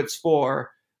who it's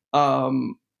for,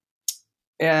 and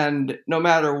no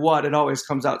matter what, it always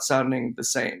comes out sounding the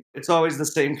same. It's always the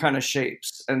same kind of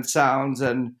shapes and sounds,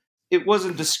 and it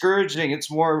wasn't discouraging.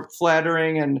 It's more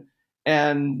flattering,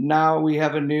 and now we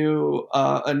have a new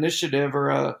initiative, or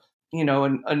a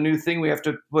new thing we have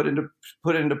to put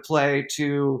into play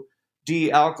to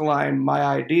de-alkaline my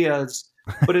ideas.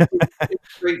 But it's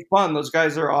great fun. Those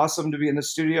guys are awesome to be in the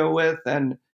studio with,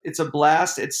 and it's a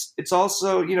blast. It's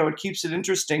also, it keeps it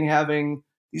interesting having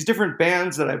these different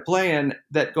bands that I play in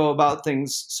that go about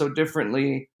things so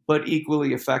differently but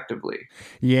equally effectively.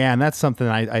 Yeah, and that's something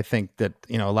I think that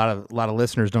a lot of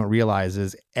listeners don't realize,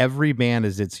 is every band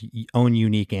is its own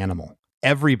unique animal.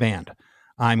 Every band.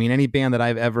 I mean, any band that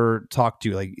I've ever talked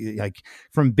to, like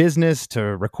from business to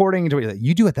recording, to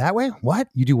you do it that way. What?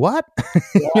 You do what?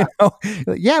 Yeah.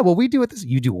 Yeah. Well, we do it this.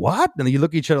 You do what? And then you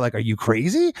look at each other like, are you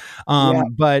crazy? Yeah.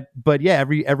 But yeah,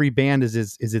 every band is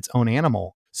its own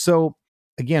animal. So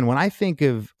again, when I think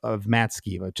of Matt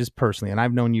Skiba, just personally, and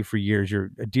I've known you for years,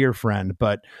 you're a dear friend,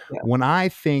 but Yeah. when I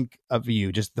think of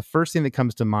you, just the first thing that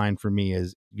comes to mind for me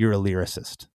is you're a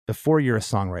lyricist. Before you're a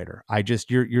songwriter,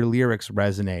 your lyrics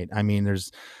resonate. I mean,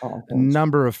 there's a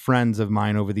number of friends of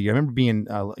mine over the year. I remember being,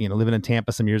 living in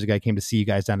Tampa some years ago. I came to see you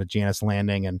guys down at Janice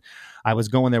Landing, and I was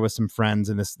going there with some friends,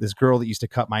 and this girl that used to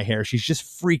cut my hair, she's just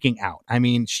freaking out. I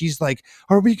mean, she's like,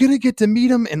 "Are we gonna get to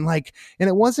meet him?" And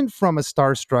it wasn't from a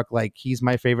starstruck, like he's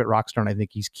my favorite rock star and I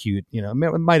think he's cute. It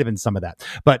might have been some of that,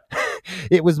 but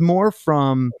it was more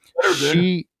from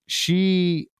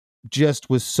she just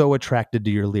was so attracted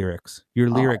to your lyrics. Your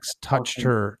lyrics touched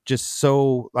her just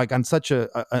so, like, on such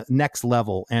a next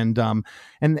level. And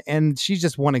she's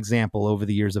just one example over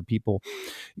the years of people,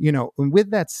 and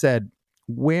with that said,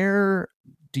 where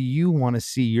do you want to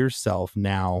see yourself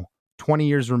now, 20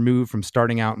 years removed from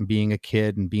starting out and being a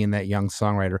kid and being that young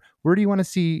songwriter? Where do you want to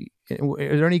see, are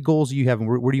there any goals you have, and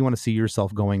where do you want to see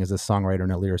yourself going as a songwriter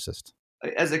and a lyricist?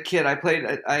 As a kid,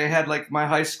 I had like my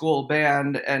high school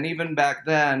band, and even back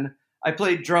then I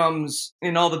played drums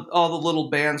in all the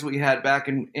little bands we had back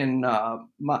in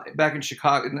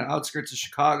Chicago, in the outskirts of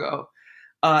Chicago.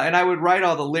 And I would write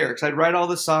all the lyrics. I'd write all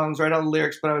the songs, write all the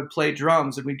lyrics, but I would play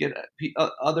drums, and we'd get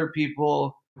other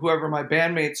people, whoever my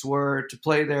bandmates were, to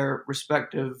play their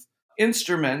respective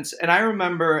instruments. And I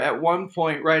remember at one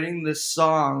point writing this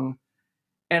song,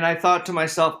 and I thought to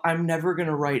myself, I'm never going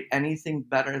to write anything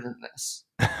better than this.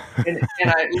 And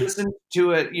I listened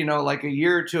to it, like a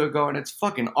year or two ago, and it's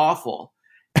fucking awful.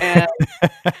 And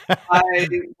I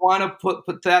want to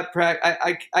put that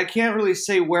I can't really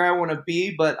say where I want to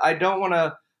be, but I don't want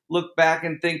to look back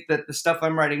and think that the stuff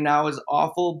I'm writing now is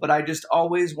awful. But I just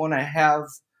always want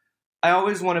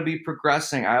to be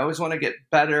progressing. I always want to get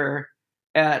better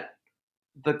at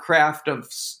the craft of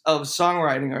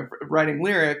songwriting, or writing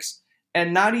lyrics.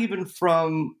 And not even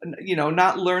from,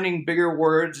 not learning bigger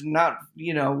words, not,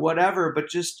 whatever, but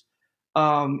just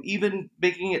even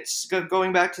making it,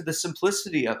 going back to the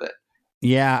simplicity of it.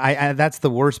 Yeah, I that's the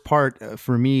worst part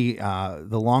for me.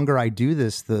 The longer I do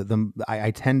this,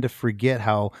 I tend to forget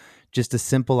how just a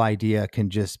simple idea can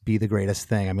just be the greatest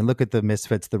thing. I mean, look at the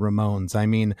Misfits, the Ramones. I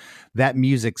mean, that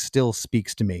music still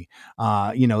speaks to me.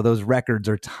 Those records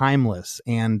are timeless,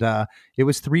 and it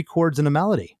was 3 chords and a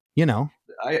melody.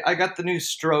 I got the new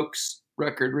Strokes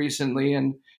record recently,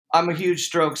 and I'm a huge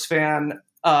Strokes fan.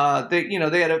 They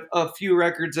had a few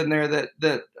records in there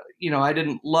that I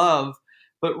didn't love,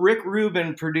 But Rick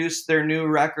Rubin produced their new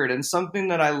record, and something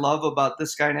that I love about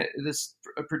this guy, and this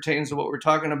pertains to what we're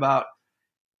talking about,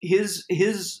 his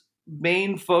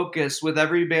main focus with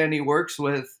every band he works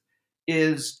with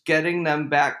is getting them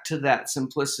back to that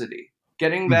simplicity,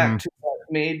 getting back to what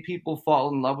made people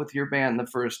fall in love with your band the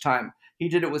first time. He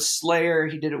did it with Slayer.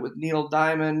 He did it with Neil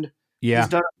Diamond. Yeah. He's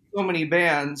done so many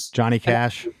bands. Johnny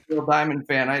Cash. I'm a Neil Diamond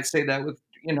fan. I'd say that with,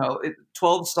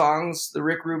 12 songs, the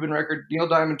Rick Rubin record, Neil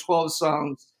Diamond, 12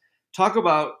 songs. Talk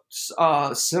about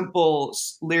simple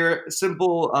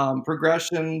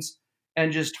progressions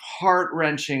and just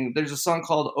heart-wrenching. There's a song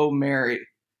called Oh Mary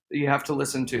that you have to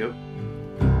listen to.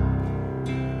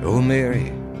 Oh Mary,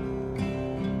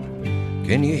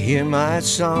 can you hear my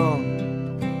song?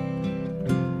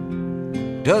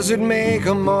 Does it make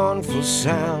a mournful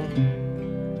sound?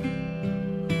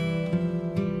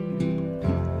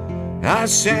 I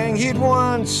sang it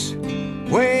once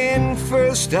when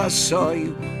first I saw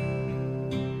you,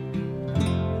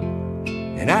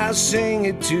 and I'll sing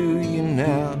it to you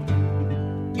now.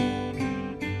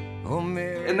 Oh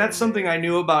Mary. And that's something I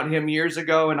knew about him years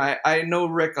ago, and I know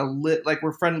Rick like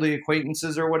we're friendly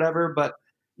acquaintances or whatever, but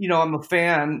I'm a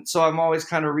fan, so I'm always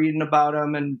kind of reading about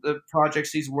him and the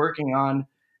projects he's working on.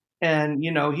 And,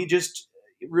 he just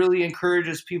really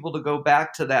encourages people to go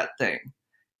back to that thing.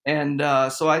 And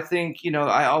so I think,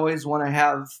 I always want to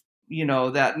have,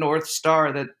 that North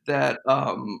Star that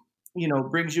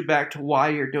brings you back to why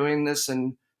you're doing this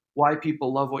and why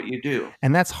people love what you do.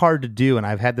 And that's hard to do. And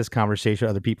I've had this conversation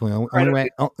with other people.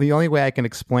 The only way I can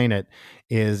explain it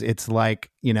is it's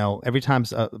like, every time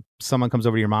someone comes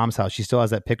over to your mom's house, she still has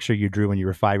that picture you drew when you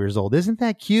were 5 years old. Isn't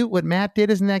that cute? What Matt did?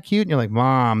 Isn't that cute? And you're like,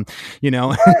 Mom,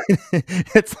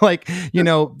 it's like,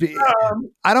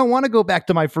 I don't want to go back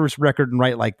to my first record and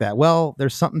write like that. Well,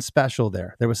 there's something special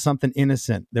there. There was something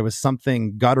innocent. There was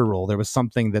something guttural. There was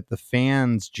something that the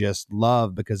fans just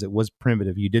loved because it was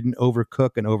primitive. You didn't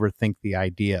overcook and overthink the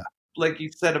idea. Like you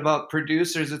said about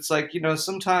producers, it's like,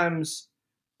 sometimes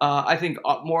I think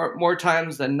more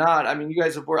times than not. I mean, you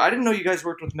guys have worked. I didn't know you guys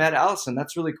worked with Matt Allison.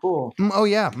 That's really cool. Oh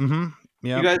yeah. Mm-hmm.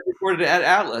 Yeah. You guys recorded at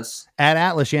Atlas. At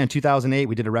Atlas, yeah. In 2008,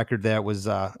 we did a record that was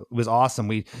awesome.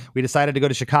 We decided to go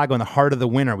to Chicago in the heart of the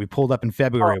winter. We pulled up in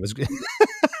February. It was,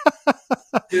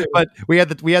 but we had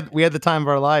the time of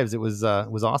our lives. It was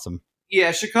awesome.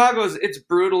 Yeah, it's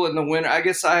brutal in the winter. I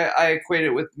guess I equate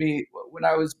it with me when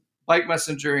I was bike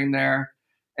messengering there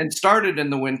and started in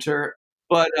the winter.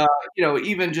 But,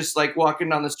 even just like walking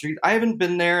down the street, I haven't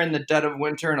been there in the dead of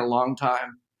winter in a long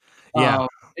time. Yeah.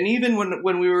 And even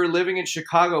when we were living in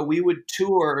Chicago, we would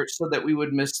tour so that we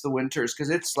would miss the winters. Cause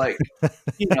it's like,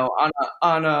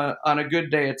 on a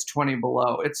good day, it's 20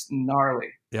 below. It's gnarly.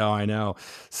 Yeah, I know.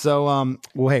 So,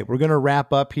 hey, we're going to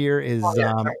wrap up here.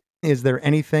 Is there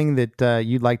anything that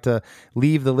you'd like to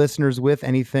leave the listeners with?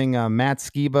 Anything Matt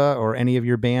Skiba or any of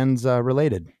your bands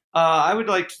related? I would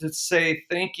like to say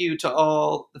thank you to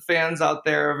all the fans out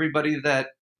there, everybody that,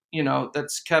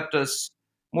 that's kept us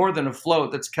more than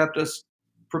afloat, that's kept us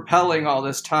propelling all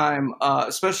this time,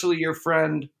 especially your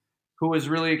friend who was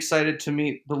really excited to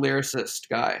meet the lyricist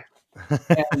guy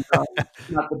and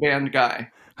not the band guy.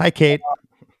 Hi, Kate.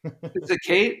 Is it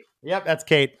Kate? Yep, that's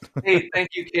Kate. Hey, thank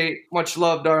you, Kate. Much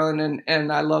love, darling,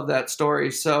 and I love that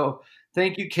story. So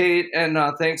thank you, Kate, and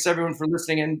thanks everyone for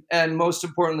listening. And most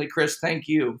importantly, Chris, thank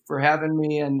you for having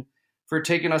me and for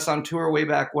taking us on tour way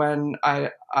back when.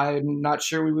 I'm not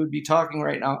sure we would be talking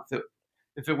right now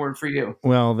if it weren't for you.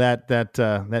 Well,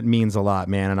 that means a lot,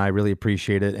 man, and I really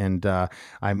appreciate it. And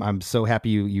I'm so happy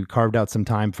you carved out some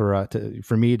time for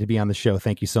me to be on the show.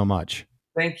 Thank you so much.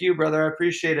 Thank you, brother. I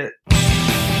appreciate it.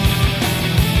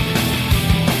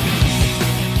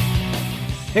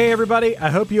 Hey everybody, I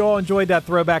hope you all enjoyed that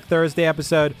Throwback Thursday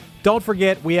episode. Don't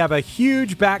forget, we have a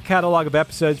huge back catalog of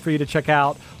episodes for you to check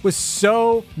out with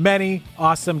so many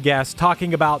awesome guests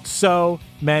talking about so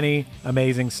many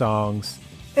amazing songs.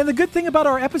 And the good thing about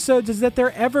our episodes is that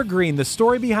they're evergreen. The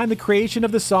story behind the creation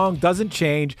of the song doesn't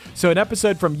change, so an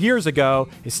episode from years ago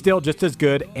is still just as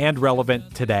good and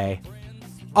relevant today.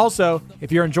 Also,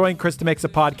 if you're enjoying Krista Makes a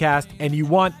Podcast and you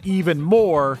want even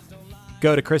more,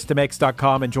 go to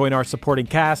KristaMakes.com and join our supporting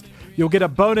cast. You'll get a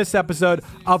bonus episode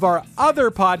of our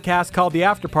other podcast called The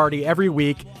After Party every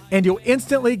week, and you'll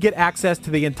instantly get access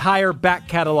to the entire back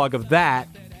catalog of that,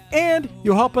 and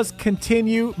you'll help us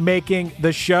continue making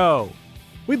the show.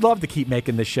 We'd love to keep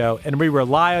making this show, and we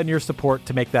rely on your support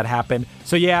to make that happen.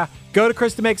 So yeah, go to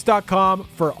KristaMakes.com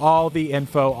for all the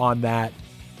info on that.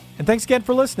 And thanks again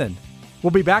for listening.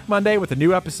 We'll be back Monday with a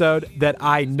new episode that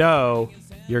I know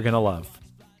you're going to love.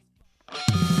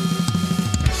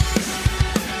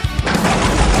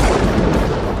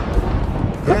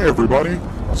 Hey everybody,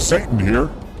 Satan here.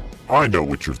 I know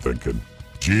what you're thinking.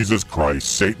 Jesus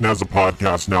Christ, Satan has a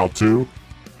podcast now too?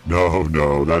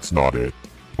 No, that's not it.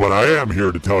 But I am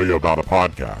here to tell you about a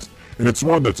podcast, and it's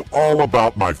one that's all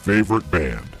about my favorite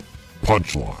band,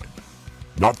 Punchline.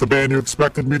 Not the band you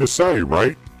expected me to say,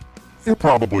 right? You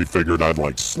probably figured I'd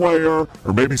like Slayer,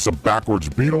 or maybe some backwards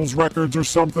Beatles records or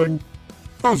something.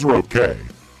 Those are okay.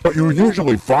 But you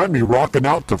usually find me rocking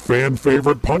out to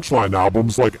fan-favorite Punchline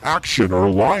albums like Action or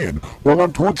Lion while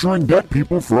I'm torturing dead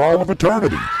people for all of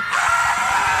eternity.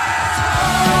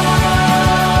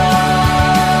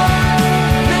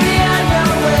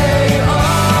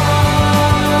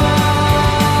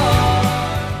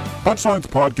 Punchline's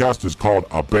podcast is called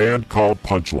A Band Called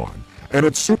Punchline, and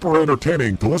it's super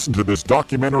entertaining to listen to this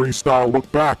documentary-style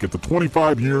look back at the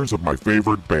 25 years of my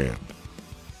favorite band.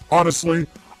 Honestly,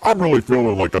 I'm really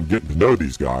feeling like I'm getting to know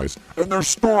these guys, and their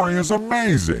story is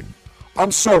amazing.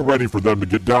 I'm so ready for them to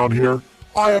get down here.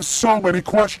 I have so many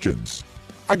questions.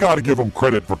 I gotta give them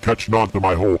credit for catching on to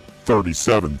my whole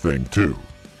 37 thing, too.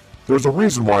 There's a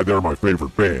reason why they're my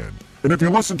favorite band, and if you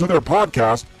listen to their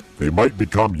podcast, they might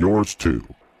become yours, too.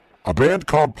 A Band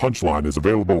Called Punchline is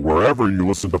available wherever you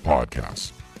listen to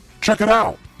podcasts. Check it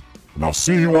out, and I'll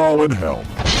see you all in hell.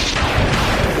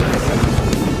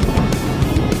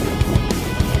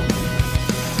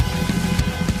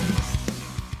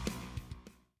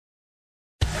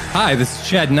 Hi, this is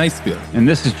Chad Nicefield. And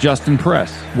this is Justin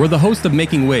Press. We're the host of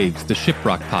Making Waves, the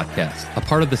Shiprock podcast, a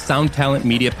part of the Sound Talent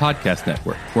Media Podcast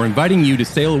Network. We're inviting you to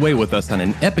sail away with us on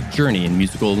an epic journey in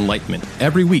musical enlightenment.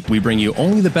 Every week, we bring you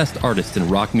only the best artists in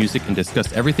rock music and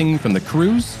discuss everything from the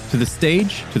cruise, to the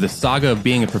stage, to the saga of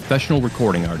being a professional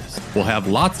recording artist. We'll have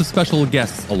lots of special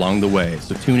guests along the way,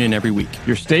 so tune in every week.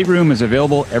 Your stateroom is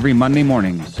available every Monday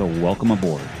morning, so welcome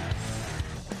aboard.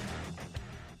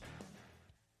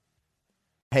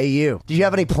 Hey you, do you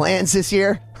have any plans this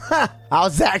year?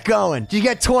 How's that going? Did you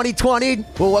get 2020'd?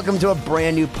 Well, welcome to a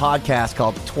brand new podcast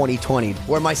called 2020'd,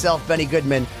 where myself, Benny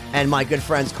Goodman, and my good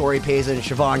friends Corey Pazin and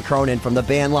Siobhan Cronin from the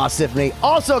band Lost Symphony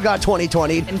also got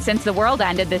 2020'd. And since the world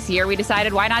ended this year, we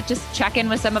decided why not just check in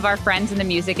with some of our friends in the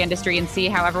music industry and see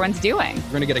how everyone's doing. We're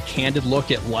going to get a candid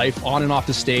look at life on and off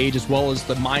the stage, as well as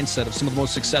the mindset of some of the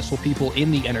most successful people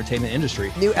in the entertainment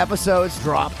industry. New episodes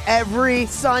drop every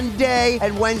Sunday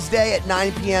and Wednesday at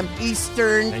 9 p.m.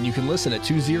 Eastern. And you can listen at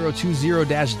 2020-d.com,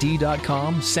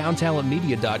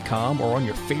 soundtalentmedia.com, or on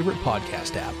your favorite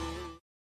podcast app.